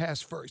seemed like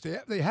pass first.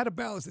 They had a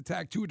balanced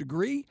attack to a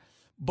degree,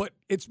 but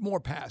it's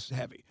more pass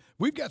heavy.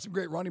 We've got some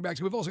great running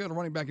backs. We've also got a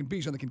running back in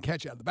Bijan that can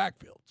catch out of the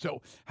backfield.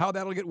 So how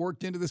that'll get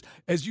worked into this,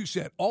 as you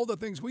said, all the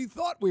things we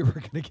thought we were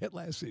going to get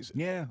last season.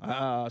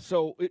 Yeah.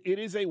 So it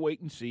is a wait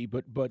and see,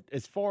 but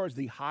as far as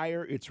the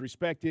hire, it's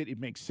respected. It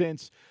makes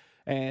sense.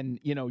 And,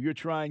 you're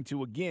trying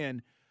to,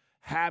 again,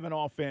 have an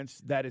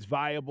offense that is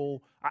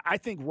viable. I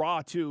think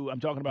Raw, too, I'm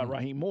talking about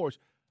Raheem Morris,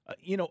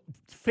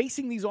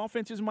 facing these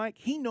offenses, Mike,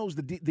 he knows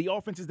the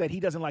offenses that he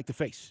doesn't like to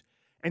face.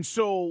 And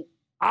so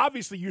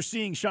obviously you're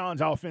seeing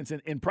Sean's offense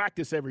in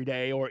practice every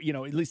day or,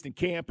 at least in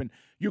camp, and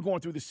you're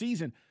going through the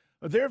season.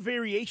 There are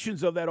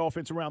variations of that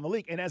offense around the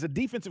league. And as a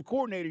defensive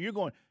coordinator, you're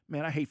going,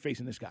 man, I hate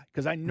facing this guy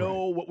because I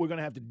know what we're going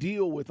to have to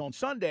deal with on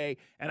Sunday.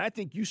 And I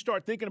think you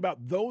start thinking about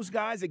those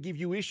guys that give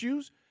you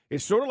issues.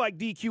 It's sort of like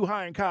DQ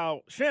hiring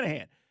Kyle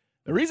Shanahan.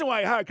 The reason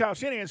why he hired Kyle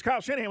Shanahan is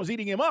Kyle Shanahan was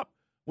eating him up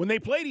when they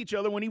played each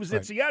other when he was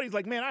at Seattle. He's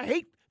like, man, I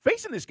hate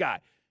facing this guy.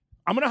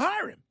 I'm going to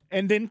hire him.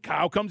 And then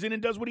Kyle comes in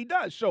and does what he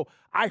does. So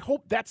I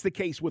hope that's the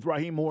case with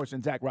Raheem Morris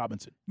and Zach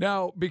Robinson.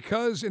 Now,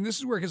 and this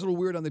is where it gets a little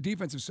weird on the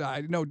defensive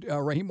side,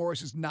 Raheem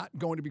Morris is not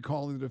going to be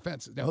calling the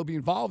defenses. Now, he'll be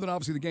involved in,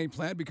 obviously, the game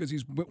plan because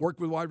he's worked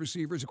with wide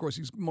receivers. Of course,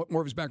 he's more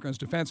of his background is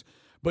defense.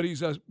 But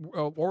he's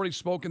already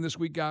spoken this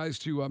week, guys,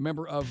 to a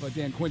member of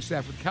Dan Quinn's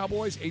staff with the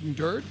Cowboys, Aiden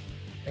Durd.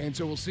 And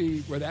so we'll see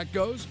where that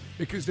goes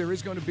because there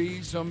is going to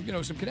be some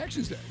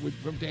connections there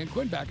from Dan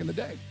Quinn back in the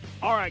day.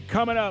 All right,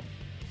 coming up,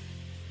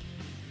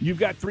 you've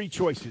got 3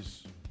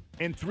 choices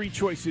and 3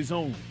 choices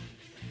only.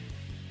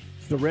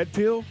 It's the red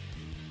pill,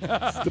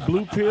 it's the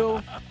blue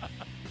pill,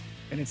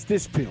 and it's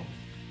this pill.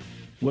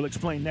 We'll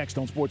explain next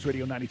on Sports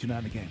Radio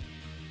 92.9 The Game.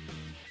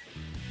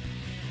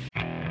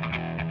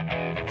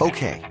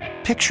 Okay,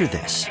 picture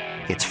this.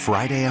 It's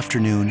Friday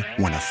afternoon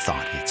when a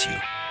thought hits you.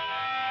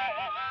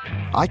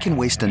 I can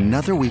waste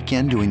another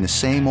weekend doing the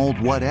same old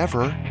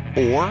whatever,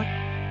 or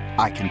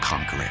I can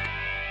conquer it.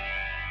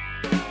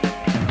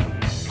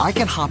 I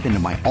can hop into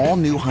my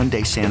all-new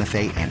Hyundai Santa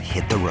Fe and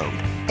hit the road.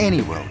 Any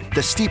road.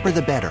 The steeper,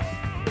 the better.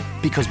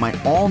 Because my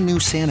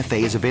all-new Santa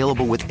Fe is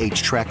available with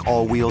H-Track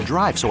all-wheel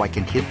drive, so I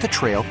can hit the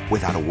trail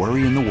without a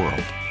worry in the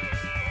world.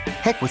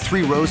 Heck, with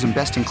 3 rows and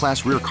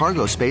best-in-class rear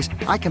cargo space,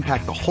 I can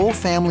pack the whole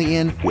family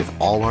in with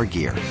all our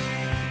gear.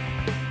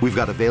 We've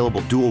got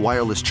available dual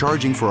wireless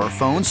charging for our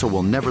phones, so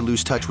we'll never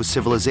lose touch with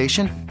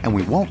civilization, and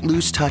we won't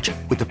lose touch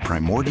with the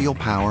primordial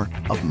power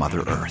of Mother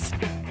Earth.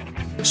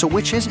 So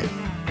which is it?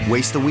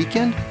 Waste the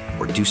weekend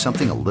or do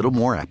something a little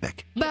more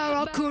epic?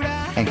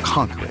 And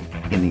conquer it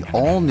in the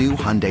all-new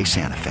Hyundai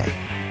Santa Fe.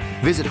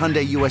 Visit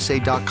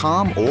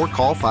HyundaiUSA.com or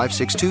call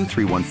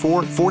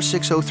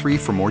 562-314-4603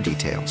 for more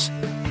details.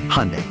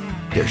 Hyundai,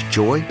 there's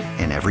joy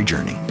in every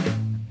journey.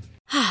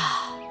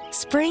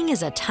 Spring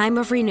is a time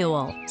of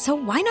renewal, so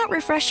why not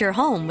refresh your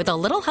home with a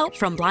little help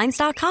from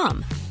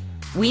Blinds.com?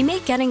 We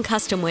make getting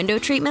custom window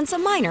treatments a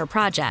minor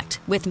project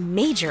with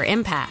major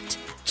impact.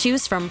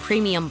 Choose from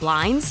premium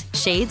blinds,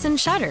 shades, and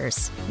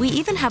shutters. We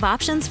even have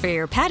options for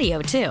your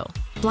patio, too.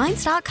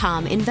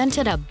 Blinds.com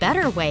invented a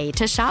better way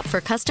to shop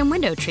for custom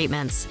window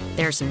treatments.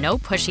 There's no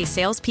pushy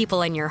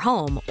salespeople in your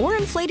home or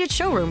inflated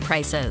showroom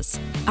prices.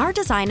 Our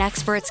design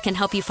experts can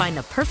help you find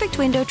the perfect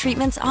window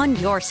treatments on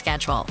your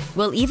schedule.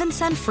 We'll even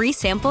send free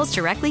samples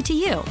directly to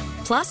you.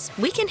 Plus,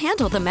 we can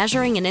handle the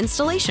measuring and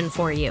installation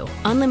for you.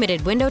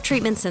 Unlimited window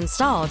treatments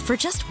installed for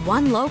just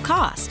one low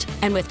cost.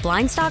 And with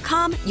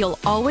Blinds.com, you'll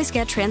always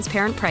get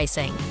transparent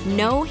pricing.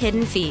 No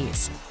hidden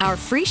fees. Our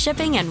free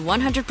shipping and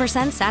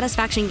 100%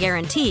 satisfaction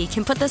guarantee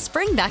can put the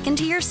spring back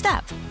into your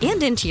step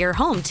and into your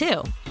home,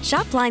 too.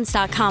 Shop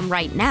Blinds.com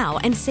right now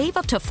and save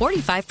up to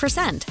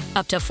 45%.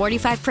 Up to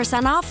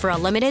 45% off for a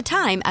limited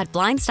time at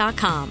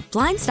Blinds.com.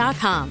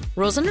 Blinds.com.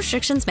 Rules and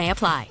restrictions may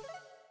apply.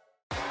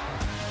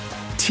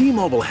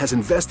 T-Mobile has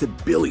invested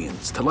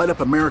billions to light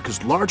up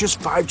America's largest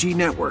 5G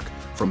network,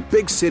 from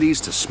big cities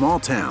to small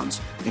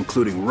towns,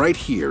 including right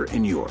here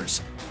in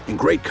yours. And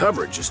great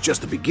coverage is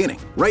just the beginning.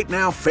 Right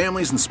now,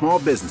 families and small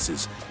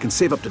businesses can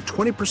save up to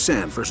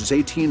 20% versus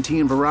AT&T and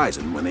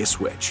Verizon when they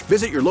switch.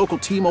 Visit your local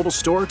T-Mobile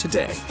store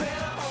today.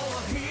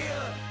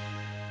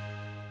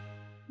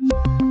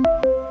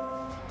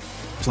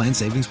 Plan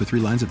savings with 3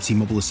 lines of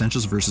T-Mobile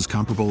Essentials versus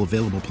comparable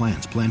available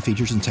plans. Plan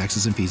features and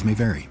taxes and fees may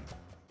vary.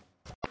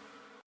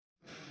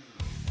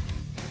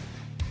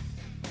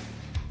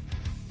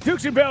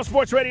 Dukes and Bell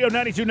Sports Radio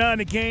 92.9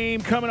 The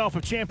Game, coming off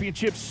of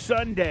Championship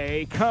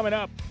Sunday. Coming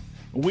up,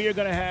 we are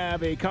going to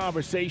have a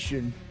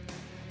conversation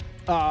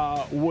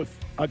with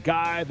a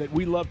guy that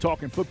we love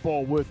talking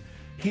football with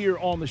here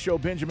on the show,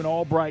 Benjamin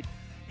Albright.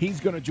 He's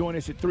going to join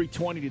us at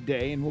 3:20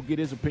 today, and we'll get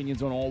his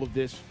opinions on all of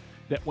this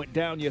that went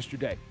down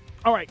yesterday.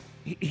 All right,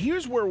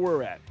 here's where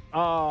we're at.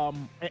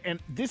 And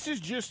this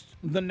is just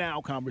the now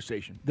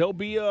conversation. There'll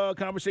be a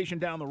conversation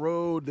down the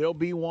road. There'll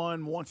be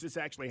one once this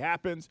actually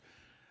happens.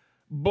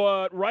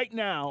 But right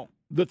now,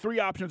 the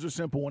 3 options are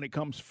simple when it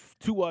comes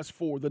to us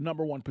for the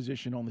number 1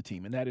 position on the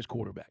team, and that is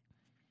quarterback.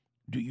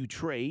 Do you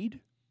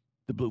trade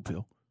the blue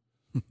pill?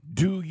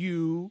 Do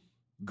you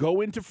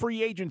go into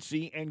free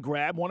agency and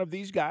grab one of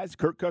these guys?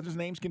 Kirk Cousins'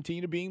 names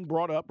continue to being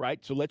brought up,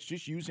 right? So let's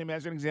just use him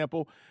as an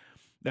example.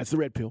 That's the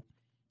red pill.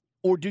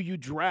 Or do you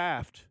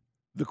draft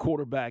the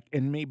quarterback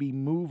and maybe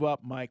move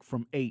up, Mike,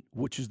 from 8,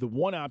 which is the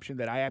one option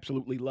that I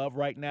absolutely love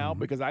right now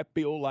because I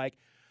feel like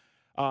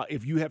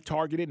if you have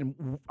targeted,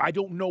 and I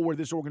don't know where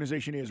this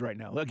organization is right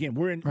now. Again,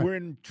 we're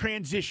in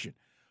transition.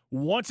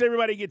 Once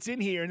everybody gets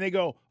in here and they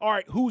go, all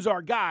right, who's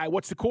our guy?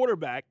 What's the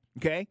quarterback?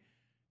 Okay.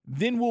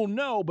 Then we'll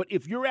know. But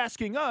if you're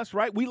asking us,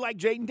 right, we like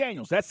Jaden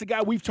Daniels. That's the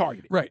guy we've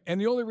targeted. Right.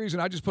 And the only reason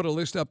I just put a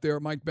list up there,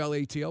 Mike Bell,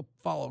 ATL,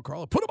 follow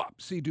Carla, put him up.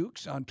 See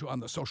Dukes on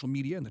the social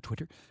media and the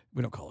Twitter.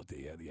 We don't call it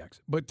the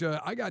X. But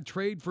I got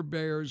trade for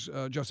Bears,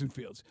 Justin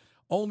Fields.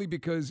 Only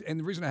because, and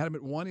the reason I had him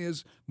at 1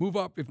 is move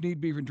up if need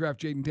be and draft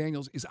Jaden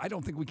Daniels, is I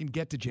don't think we can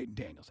get to Jaden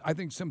Daniels. I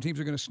think some teams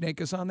are going to snake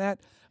us on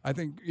that. I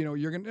think,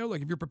 you're going to,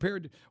 like, if you're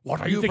prepared,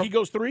 you think he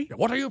goes 3?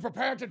 What are you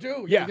prepared to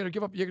do? Yeah. You're going to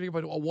give up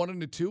a 1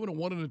 and a 2 and a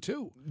 1 and a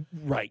 2.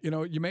 Right.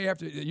 You may have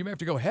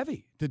to go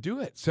heavy to do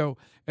it. So,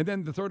 and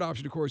then the third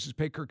option, of course, is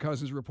pay Kirk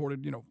Cousins,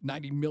 reported,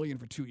 $90 million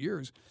for 2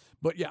 years.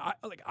 But yeah,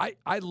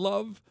 I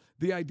love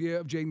the idea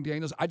of Jaden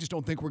Daniels. I just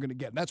don't think we're going to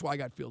get him. That's why I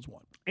got Fields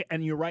 1.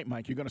 And you're right,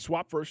 Mike. You're going to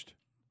swap first.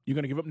 You're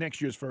going to give up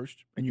next year's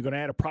first, and you're going to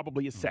add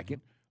probably a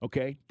second,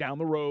 okay, down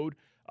the road.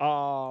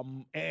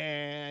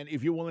 And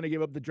if you're willing to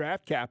give up the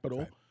draft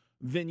capital,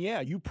 then,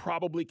 yeah, you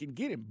probably can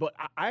get him. But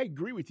I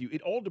agree with you.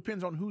 It all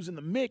depends on who's in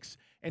the mix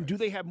and do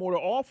they have more to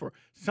offer.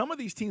 Some of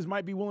these teams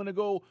might be willing to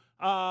go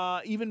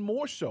even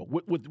more so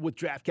with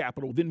draft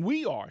capital than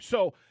we are.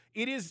 So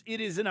it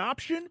is an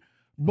option,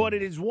 but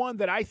it is one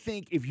that I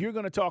think if you're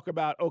going to talk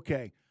about,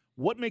 okay,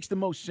 what makes the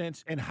most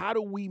sense and how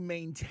do we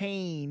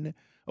maintain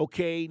 –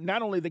 okay,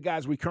 not only the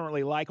guys we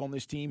currently like on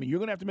this team, and you're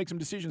going to have to make some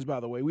decisions, by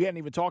the way. We hadn't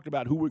even talked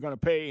about who we're going to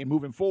pay and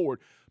moving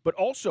forward, but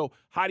also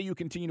how do you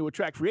continue to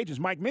attract free agents?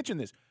 Mike mentioned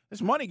this. This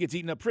money gets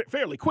eaten up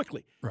fairly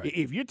quickly. Right.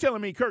 If you're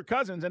telling me Kirk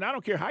Cousins, and I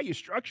don't care how you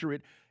structure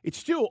it, it's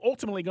still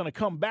ultimately going to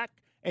come back,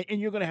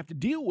 and you're going to have to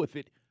deal with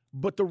it.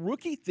 But the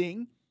rookie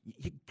thing,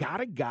 you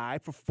got a guy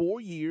for 4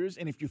 years,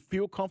 and if you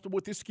feel comfortable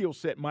with his skill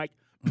set, Mike,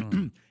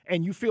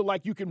 and you feel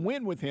like you can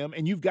win with him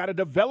and you've got a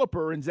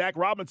developer in Zach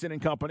Robinson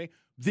and company,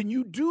 then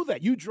you do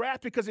that. You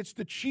draft because it's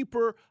the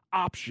cheaper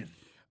option.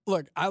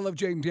 Look, I love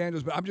Jaden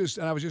Daniels, but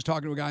I was just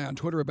talking to a guy on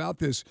Twitter about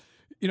this.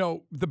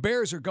 The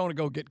Bears are going to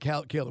go get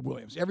Caleb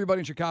Williams. Everybody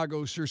in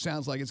Chicago sure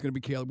sounds like it's going to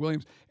be Caleb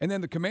Williams. And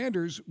then the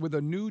Commanders with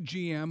a new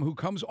GM who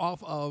comes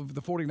off of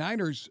the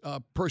 49ers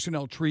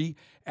personnel tree.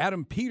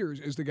 Adam Peters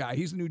is the guy.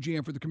 He's the new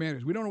GM for the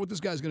Commanders. We don't know what this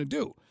guy's going to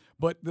do.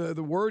 But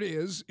the word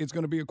is it's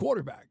going to be a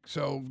quarterback.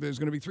 So there's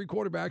going to be 3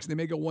 quarterbacks. They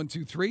may go 1,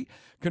 2, 3.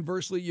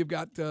 Conversely, you've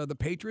got the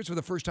Patriots for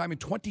the first time in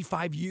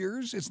 25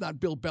 years. It's not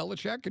Bill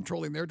Belichick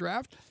controlling their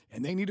draft,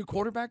 and they need a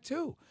quarterback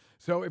too.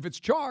 So if it's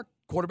chalk,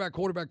 quarterback,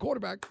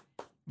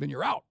 then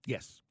you're out.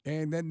 Yes.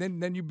 And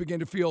then you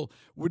begin to feel,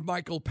 would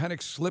Michael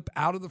Penix slip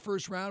out of the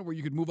first round where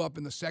you could move up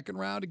in the second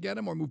round to get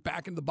him or move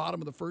back into the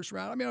bottom of the first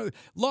round? I mean,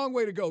 long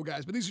way to go,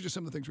 guys, but these are just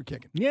some of the things we're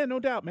kicking. Yeah, no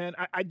doubt, man.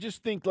 I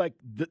just think, like,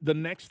 the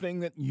next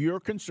thing that you're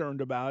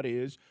concerned about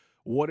is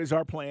what is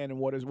our plan and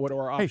what are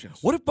our options? Hey,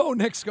 what if Bo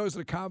Nix goes to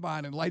the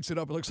combine and lights it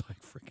up? It looks like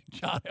freaking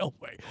John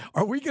Elway.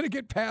 Are we going to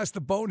get past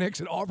the Bo Nix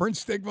and Auburn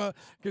stigma?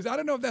 Because I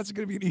don't know if that's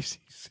going to be an easy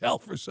sell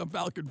for some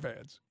Falcon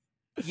fans.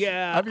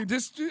 Yeah. I mean,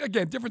 just,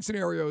 again, different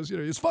scenarios.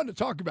 It's fun to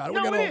talk about it.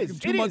 No, we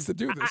got 2 months to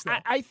do this.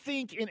 I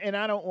think, and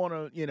I don't want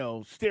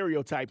to,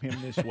 stereotype him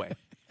this way,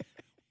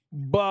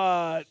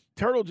 but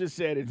Turtle just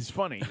said it's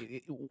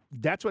funny.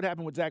 That's what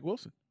happened with Zach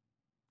Wilson.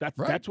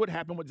 That's what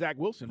happened with Zach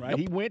Wilson, right? Yep.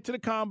 He went to the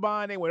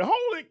combine. They went,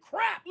 holy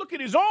crap, look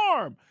at his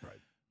arm. Right.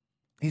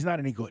 He's not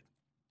any good.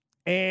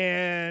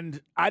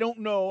 And I don't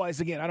know, I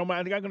think I'm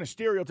going to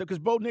stereotype because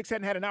Bo Nix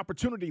hadn't had an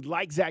opportunity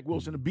like Zach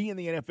Wilson to be in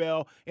the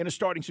NFL in a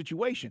starting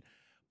situation.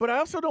 But I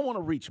also don't want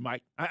to reach,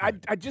 Mike.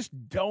 I just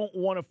don't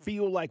want to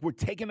feel like we're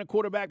taking a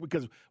quarterback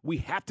because we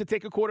have to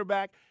take a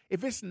quarterback.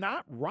 If it's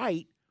not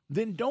right,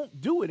 then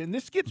don't do it. And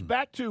this gets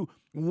back to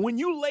when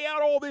you lay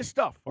out all this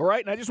stuff, all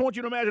right? And I just want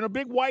you to imagine a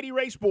big white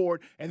erase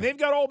board, and they've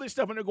got all this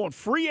stuff, and they're going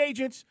free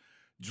agents,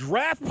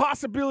 draft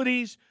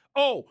possibilities,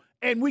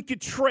 and we could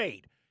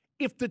trade.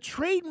 If the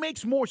trade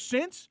makes more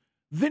sense,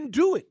 then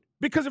do it.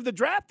 Because of the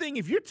draft thing,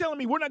 if you're telling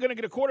me we're not going to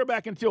get a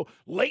quarterback until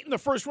late in the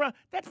first round,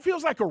 that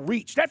feels like a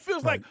reach. That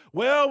feels like,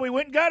 well, we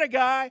went and got a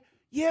guy.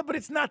 Yeah, but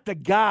it's not the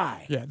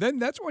guy. Yeah, then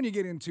that's when you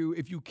get into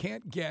if you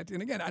can't get,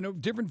 and again, I know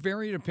different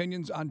varied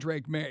opinions on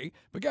Drake May,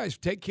 but guys,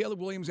 take Caleb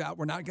Williams out.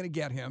 We're not going to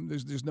get him.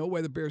 There's no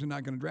way the Bears are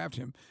not going to draft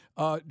him.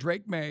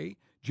 Drake May,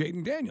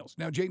 Jaden Daniels.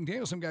 Now, Jaden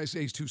Daniels, some guys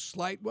say he's too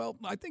slight. Well,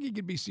 I think he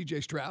could be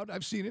C.J. Stroud.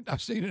 I've seen it.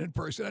 I've seen it in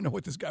person. I know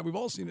what this guy, we've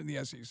all seen it in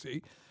the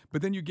SEC.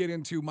 But then you get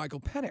into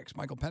Michael Penix.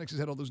 Michael Penix has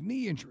had all those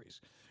knee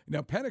injuries.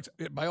 Now, Penix,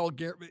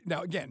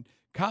 now again,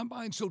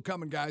 Combine's still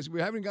coming, guys.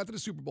 We haven't got to the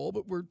Super Bowl,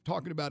 but we're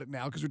talking about it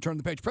now because we're turning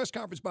the page. Press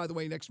conference, by the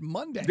way, next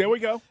Monday. There we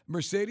go.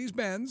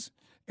 Mercedes-Benz,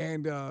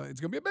 and it's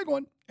going to be a big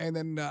one. And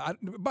then,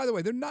 by the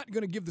way, they're not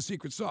going to give the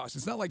secret sauce.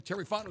 It's not like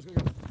Terry Fontenot's going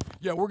to go,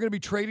 Yeah, we're going to be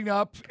trading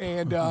up,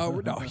 and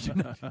no,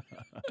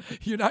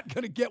 you're not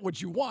going to get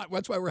what you want.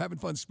 That's why we're having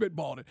fun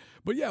spitballing it.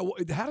 But yeah,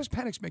 how does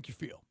Penix make you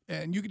feel?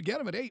 And you could get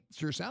him at 8.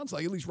 Sure sounds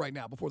like, at least right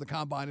now, before the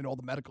combine and all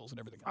the medicals and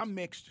everything else. I'm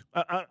mixed.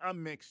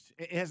 I'm mixed.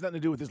 It has nothing to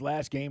do with this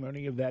last game or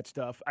any of that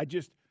stuff.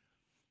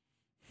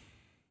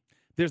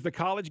 There's the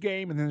college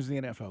game and then there's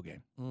the NFL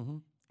game. Mm-hmm.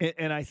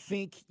 And I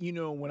think,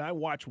 when I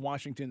watch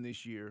Washington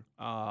this year,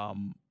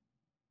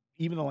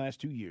 even the last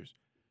 2 years,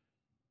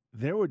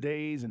 there were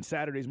days and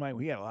Saturdays, Mike,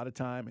 where he had a lot of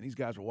time and these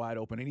guys were wide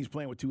open and he's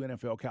playing with 2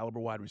 NFL caliber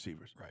wide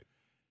receivers. Right.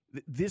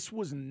 This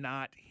was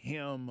not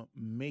him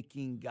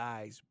making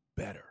guys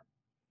better.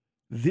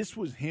 This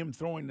was him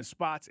throwing the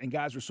spots, and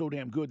guys were so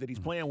damn good that he's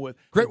playing with.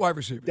 Great wide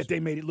receivers. That they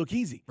made it look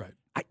easy. Right.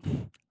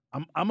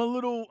 I'm a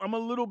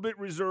little bit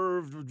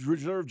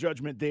reserved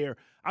judgment there.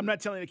 I'm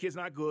not telling the kid's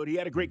not good. He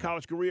had a great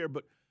college career,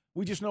 but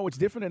we just know it's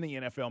different in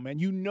the NFL, man.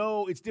 You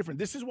know it's different.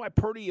 This is why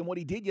Purdy and what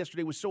he did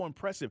yesterday was so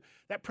impressive.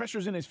 That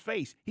pressure's in his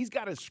face. He's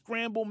got to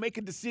scramble, make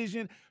a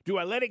decision. Do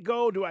I let it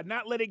go? Do I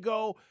not let it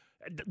go?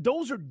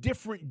 Those are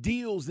different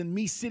deals than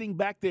me sitting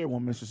back there,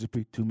 1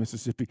 Mississippi, 2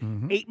 Mississippi,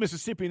 8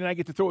 Mississippi, and then I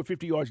get to throw it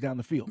 50 yards down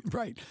the field.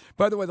 Right.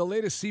 By the way, the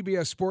latest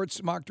CBS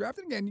Sports mock draft,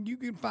 and again, you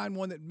can find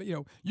one that,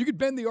 you could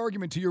bend the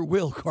argument to your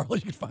will, Carl.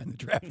 You can find the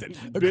draft that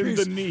bend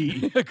the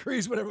knee.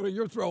 agrees whatever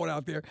you're throwing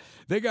out there.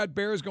 They got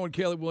Bears going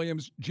Caleb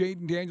Williams,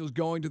 Jaden Daniels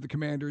going to the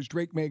Commanders,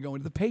 Drake May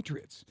going to the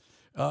Patriots.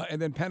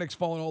 And then Penix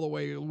falling all the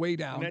way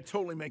down. And that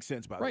totally makes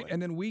sense, by the way. Right,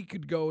 and then we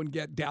could go and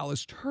get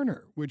Dallas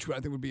Turner, which I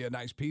think would be a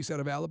nice piece out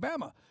of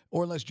Alabama.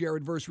 Or unless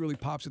Jared Verse really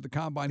pops at the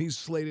combine, he's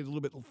slated a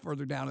little bit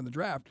further down in the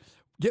draft.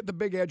 Get the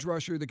big edge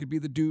rusher that could be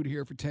the dude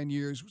here for 10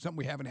 years, something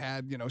we haven't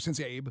had, since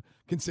Abe,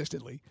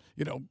 consistently.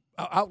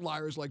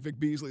 Outliers like Vic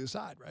Beasley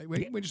aside, right?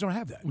 We just don't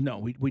have that. No,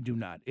 we do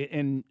not.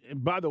 And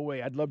by the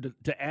way, I'd love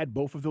to add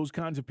both of those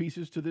kinds of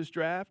pieces to this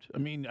draft. I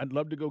mean, I'd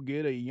love to go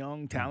get a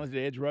young, talented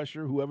edge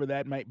rusher, whoever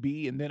that might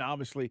be, and then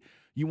obviously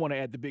you want to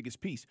add the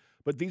biggest piece.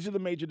 But these are the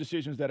major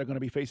decisions that are going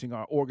to be facing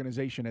our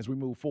organization as we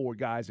move forward,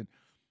 guys. And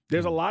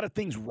there's a lot of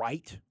things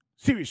right.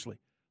 Seriously.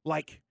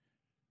 Like,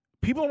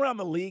 people around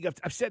the league,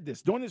 I've said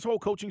this, during this whole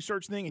coaching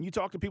search thing, and you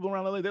talk to people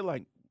around the league, they're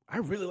like, I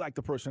really like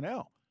the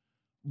personnel.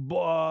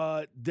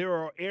 But there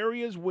are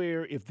areas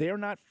where if they're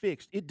not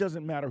fixed, it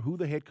doesn't matter who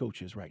the head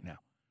coach is right now.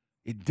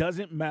 It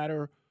doesn't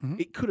matter.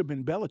 Mm-hmm. It could have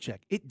been Belichick.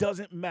 It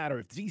doesn't matter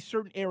if these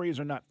certain areas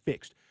are not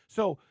fixed.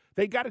 So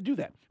they got to do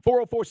that.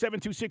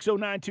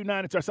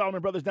 404-726-0929. It's our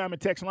Solomon Brothers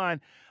Diamond text line.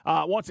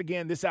 Once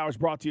again, this hour is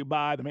brought to you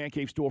by the Man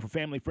Cave Store for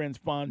family, friends,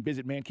 fun.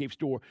 Visit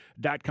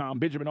mancavestore.com.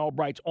 Benjamin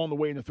Albright's on the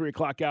way in the 3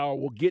 o'clock hour.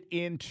 We'll get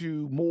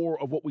into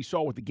more of what we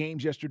saw with the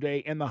games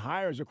yesterday and the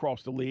hires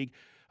across the league.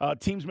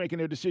 Teams making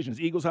their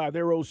decisions. Eagles hire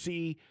their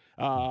OC.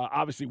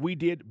 Obviously, we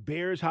did.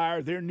 Bears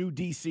hire their new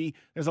DC.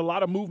 There's a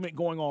lot of movement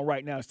going on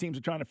right now as teams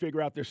are trying to figure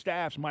out their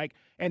staffs, Mike.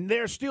 And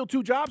there's still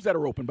 2 jobs that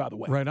are open, by the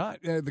way. Right on.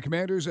 The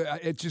Commanders,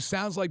 it just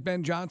sounds like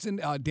Ben Johnson.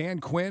 Dan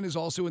Quinn is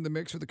also in the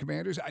mix for the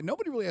Commanders.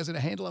 Nobody really has a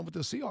handle on what the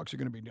Seahawks are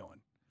going to be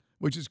doing,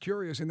 which is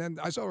curious. And then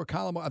I saw a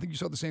column, I think you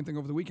saw the same thing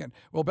over the weekend.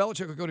 Well,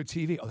 Belichick will go to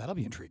TV. Oh, that'll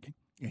be intriguing.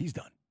 Yeah, he's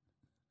done.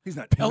 He's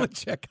not.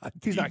 Belichick on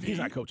TV. He's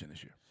not coaching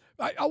this year.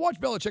 I'll watch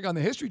Belichick on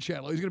the History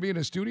Channel. He's going to be in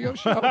a studio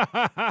show.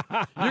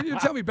 You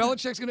tell me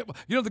Belichick's going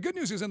to. The good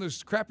news is on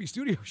those crappy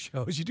studio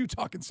shows, you do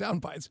talk in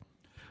sound bites.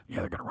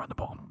 Yeah, they're going to run the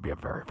ball and be a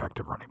very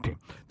effective running team.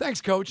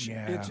 Thanks, Coach.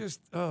 Yeah. It's just.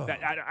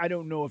 I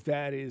don't know if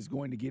that is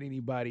going to get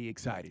anybody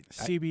excited.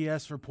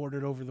 CBS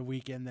reported over the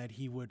weekend that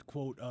he would,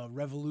 quote,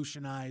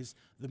 revolutionize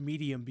the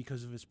medium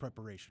because of his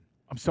preparation.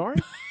 I'm sorry?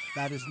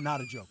 That is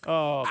not a joke.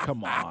 Oh,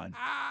 come on.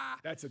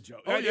 That's a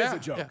joke. That is a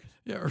joke.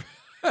 Yeah.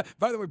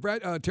 By the way,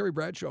 Terry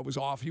Bradshaw was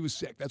off. He was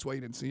sick. That's why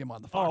you didn't see him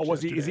on the Fox. Oh,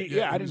 was he? Is he?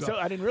 Yeah, I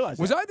didn't realize.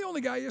 Was I the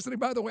only guy yesterday?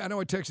 By the way, I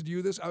know I texted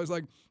you this. I was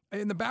like,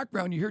 in the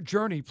background, you hear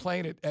Journey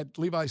playing it at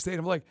Levi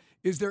Stadium. I'm like,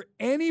 is there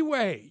any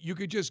way you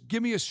could just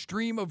give me a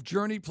stream of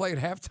Journey play at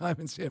halftime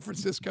in San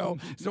Francisco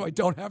so I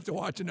don't have to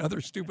watch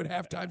another stupid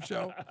halftime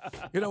show?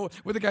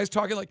 With the guys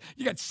talking like,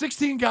 you got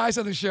 16 guys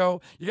on the show.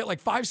 You got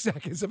like 5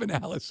 seconds of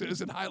analysis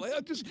and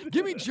highlight. Just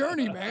give me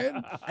Journey,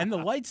 man. And the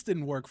lights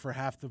didn't work for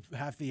half the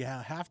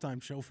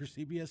halftime show for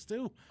CBS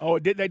too. Oh,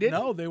 they did?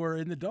 No, they were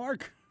in the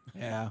dark.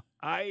 Yeah.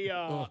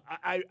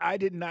 I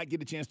did not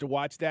get a chance to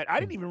watch that. I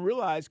didn't even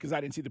realize, because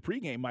I didn't see the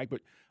pregame, Mike,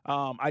 but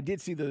I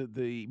did see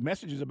the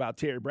messages about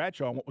Terry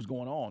Bradshaw and what was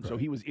going on. Right. So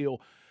he was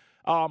ill.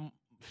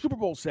 Super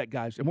Bowl set,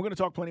 guys, and we're going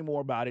to talk plenty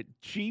more about it.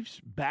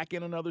 Chiefs back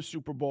in another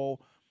Super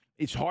Bowl.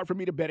 It's hard for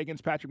me to bet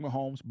against Patrick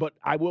Mahomes, but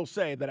I will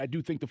say that I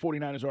do think the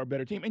 49ers are a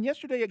better team. And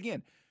yesterday,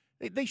 again,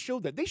 they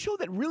showed that. They showed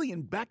that really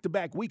in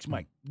back-to-back weeks,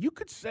 Mike. You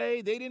could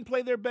say they didn't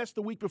play their best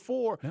the week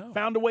before,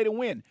 found a way to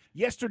win.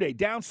 Yesterday,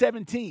 down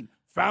 17,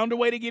 found a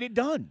way to get it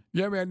done.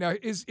 Yeah, man. Now,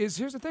 here's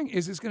the thing.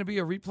 Is this going to be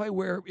a replay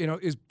where,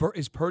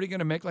 is Purdy going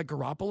to make like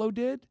Garoppolo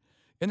did?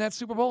 in that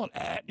Super Bowl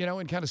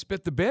and kind of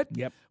spit the bit?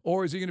 Yep.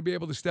 Or is he going to be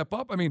able to step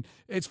up? I mean,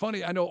 it's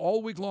funny. I know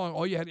all week long,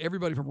 all you had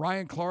everybody from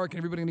Ryan Clark and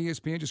everybody on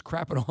ESPN just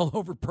crapping all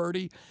over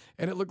Purdy,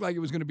 and it looked like it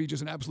was going to be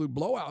just an absolute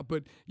blowout.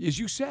 But as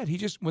you said, he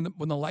just when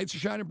the lights are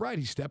shining bright,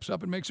 he steps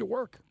up and makes it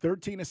work.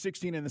 13 of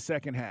 16 in the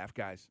second half,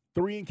 guys.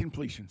 3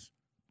 incompletions.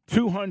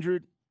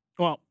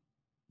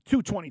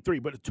 223,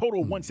 but a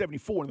total of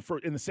 174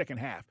 in the second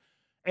half.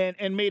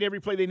 And made every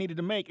play they needed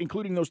to make,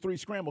 including those 3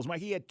 scrambles. Mike,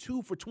 he had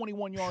 2 for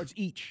 21 yards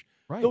each.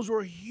 Right. Those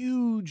were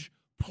huge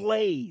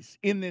plays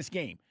in this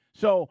game.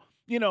 So,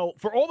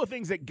 for all the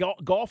things that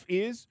Goff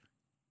is,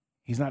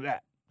 he's not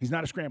that. He's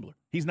not a scrambler.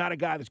 He's not a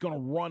guy that's going to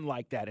run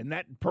like that. And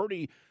that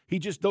Purdy,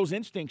 those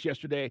instincts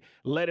yesterday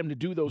led him to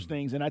do those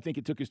things, and I think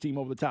it took his team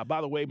over the top. By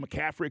the way,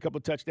 McCaffrey, a couple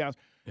of touchdowns.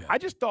 Yeah. I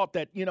just thought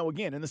that,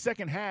 again, in the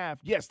second half,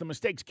 yes, the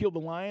mistakes killed the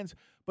Lions,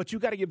 but you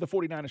got to give the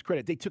 49ers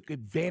credit. They took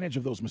advantage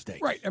of those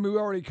mistakes. Right. I mean, we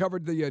already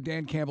covered the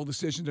Dan Campbell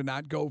decision to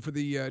not go for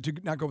the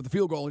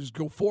field goal and just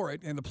go for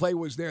it, and the play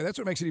was there. That's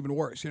what makes it even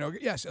worse.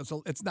 Yes,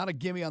 it's not a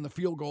gimme on the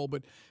field goal,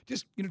 but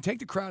just take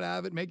the crowd out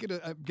of it, make it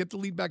get the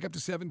lead back up to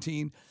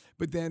 17.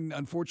 But then,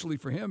 unfortunately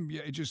for him,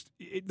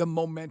 the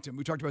momentum.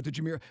 We talked about the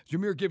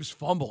Jahmyr Gibbs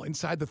fumble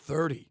inside the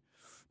 30.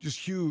 Just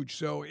huge.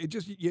 So it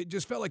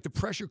just felt like the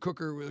pressure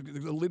cooker,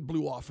 the lid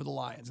blew off for the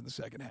Lions in the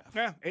second half.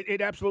 Yeah,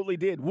 it absolutely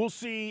did. We'll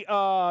see.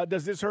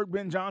 Does this hurt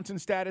Ben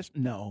Johnson's status?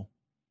 No.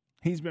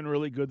 He's been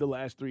really good the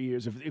last 3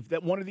 years. If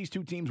that one of these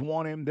two teams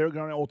want him, they're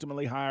going to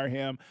ultimately hire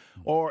him.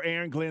 Or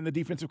Aaron Glenn, the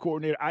defensive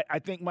coordinator. I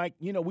think, Mike,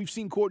 we've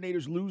seen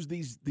coordinators lose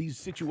these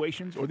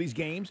situations or these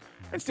games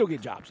and still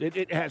get jobs.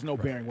 It has no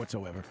bearing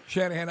whatsoever.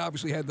 Shanahan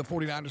obviously had the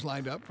 49ers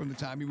lined up from the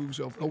time he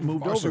moved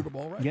over Super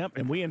Bowl, right? Yep,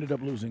 and we ended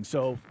up losing.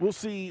 So we'll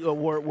see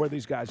where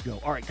these guys go.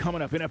 All right,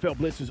 coming up, NFL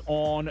Blitz is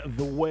on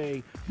the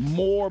way.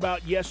 More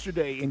about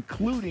yesterday,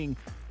 including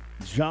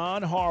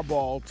John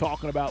Harbaugh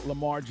talking about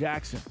Lamar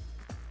Jackson.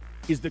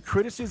 Is the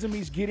criticism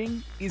he's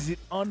getting, is it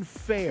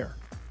unfair?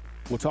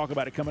 We'll talk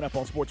about it coming up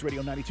on Sports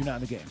Radio 92.9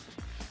 The Game.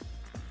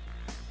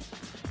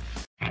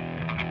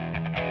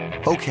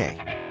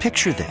 Okay,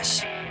 picture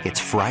this.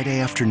 It's Friday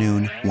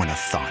afternoon when a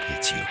thought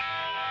hits you.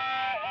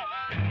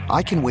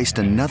 I can waste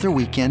another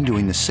weekend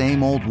doing the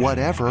same old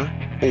whatever,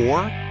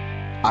 or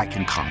I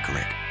can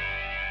conquer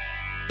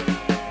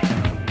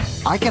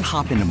it. I can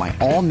hop into my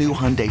all-new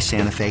Hyundai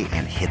Santa Fe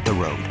and hit the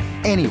road.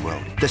 Any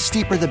road. The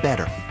steeper, the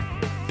better.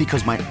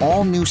 Because my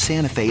all-new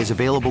Santa Fe is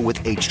available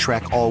with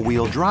H-Track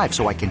all-wheel drive,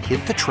 so I can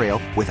hit the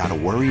trail without a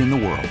worry in the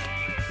world.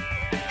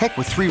 Heck,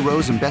 with 3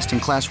 rows and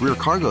best-in-class rear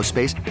cargo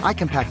space, I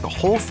can pack the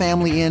whole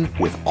family in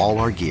with all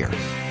our gear.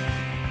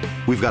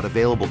 We've got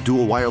available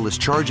dual wireless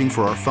charging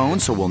for our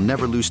phones, so we'll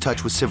never lose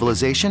touch with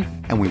civilization,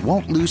 and we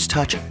won't lose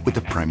touch with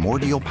the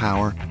primordial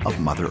power of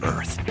Mother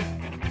Earth.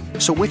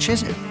 So which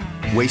is it?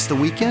 Waste the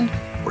weekend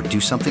or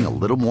do something a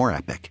little more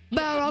epic?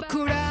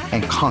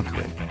 And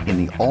conquer it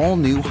in the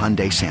all-new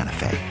Hyundai Santa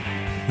Fe.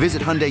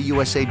 Visit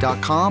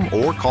HyundaiUSA.com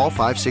or call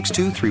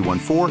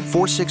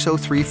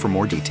 562-314-4603 for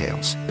more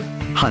details.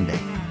 Hyundai,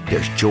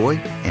 there's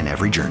joy in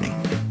every journey.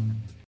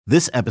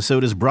 This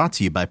episode is brought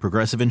to you by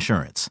Progressive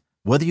Insurance.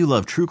 Whether you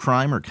love true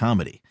crime or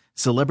comedy,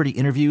 celebrity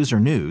interviews or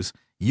news,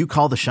 you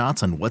call the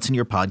shots on what's in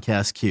your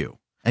podcast queue.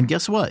 And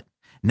guess what?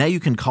 Now you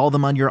can call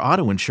them on your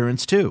auto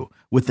insurance too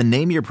with the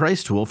Name Your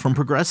Price tool from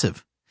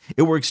Progressive.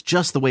 It works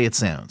just the way it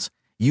sounds.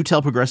 You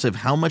tell Progressive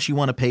how much you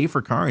want to pay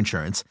for car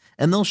insurance,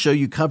 and they'll show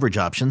you coverage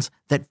options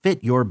that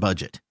fit your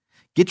budget.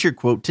 Get your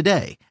quote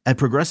today at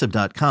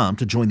Progressive.com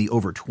to join the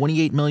over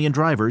 28 million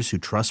drivers who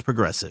trust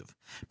Progressive.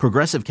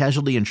 Progressive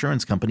Casualty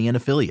Insurance Company and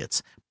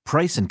Affiliates.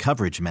 Price and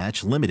coverage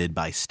match limited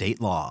by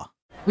state law.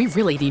 We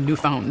really need new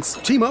phones.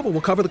 T-Mobile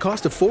will cover the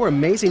cost of 4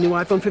 amazing new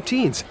iPhone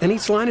 15s, and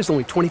each line is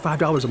only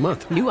 $25 a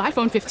month. New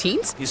iPhone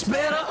 15s? It's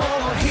better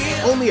over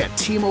here. Only at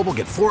T-Mobile,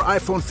 get 4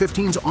 iPhone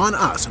 15s on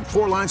us and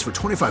 4 lines for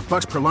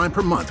 $25 per line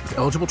per month with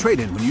eligible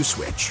trade-in when you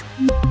switch.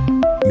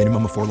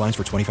 Minimum of 4 lines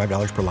for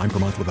 $25 per line per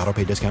month with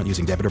autopay discount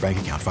using debit or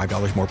bank account.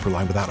 $5 more per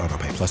line without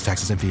autopay, plus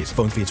taxes and fees.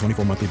 Phone fee at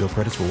 24 monthly bill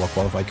credits for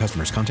well-qualified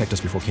customers. Contact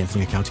us before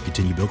canceling account to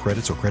continue bill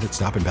credits or credit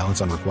stop and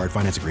balance on required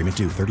finance agreement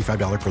due.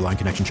 $35 per line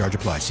connection charge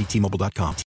applies. See T-Mobile.com.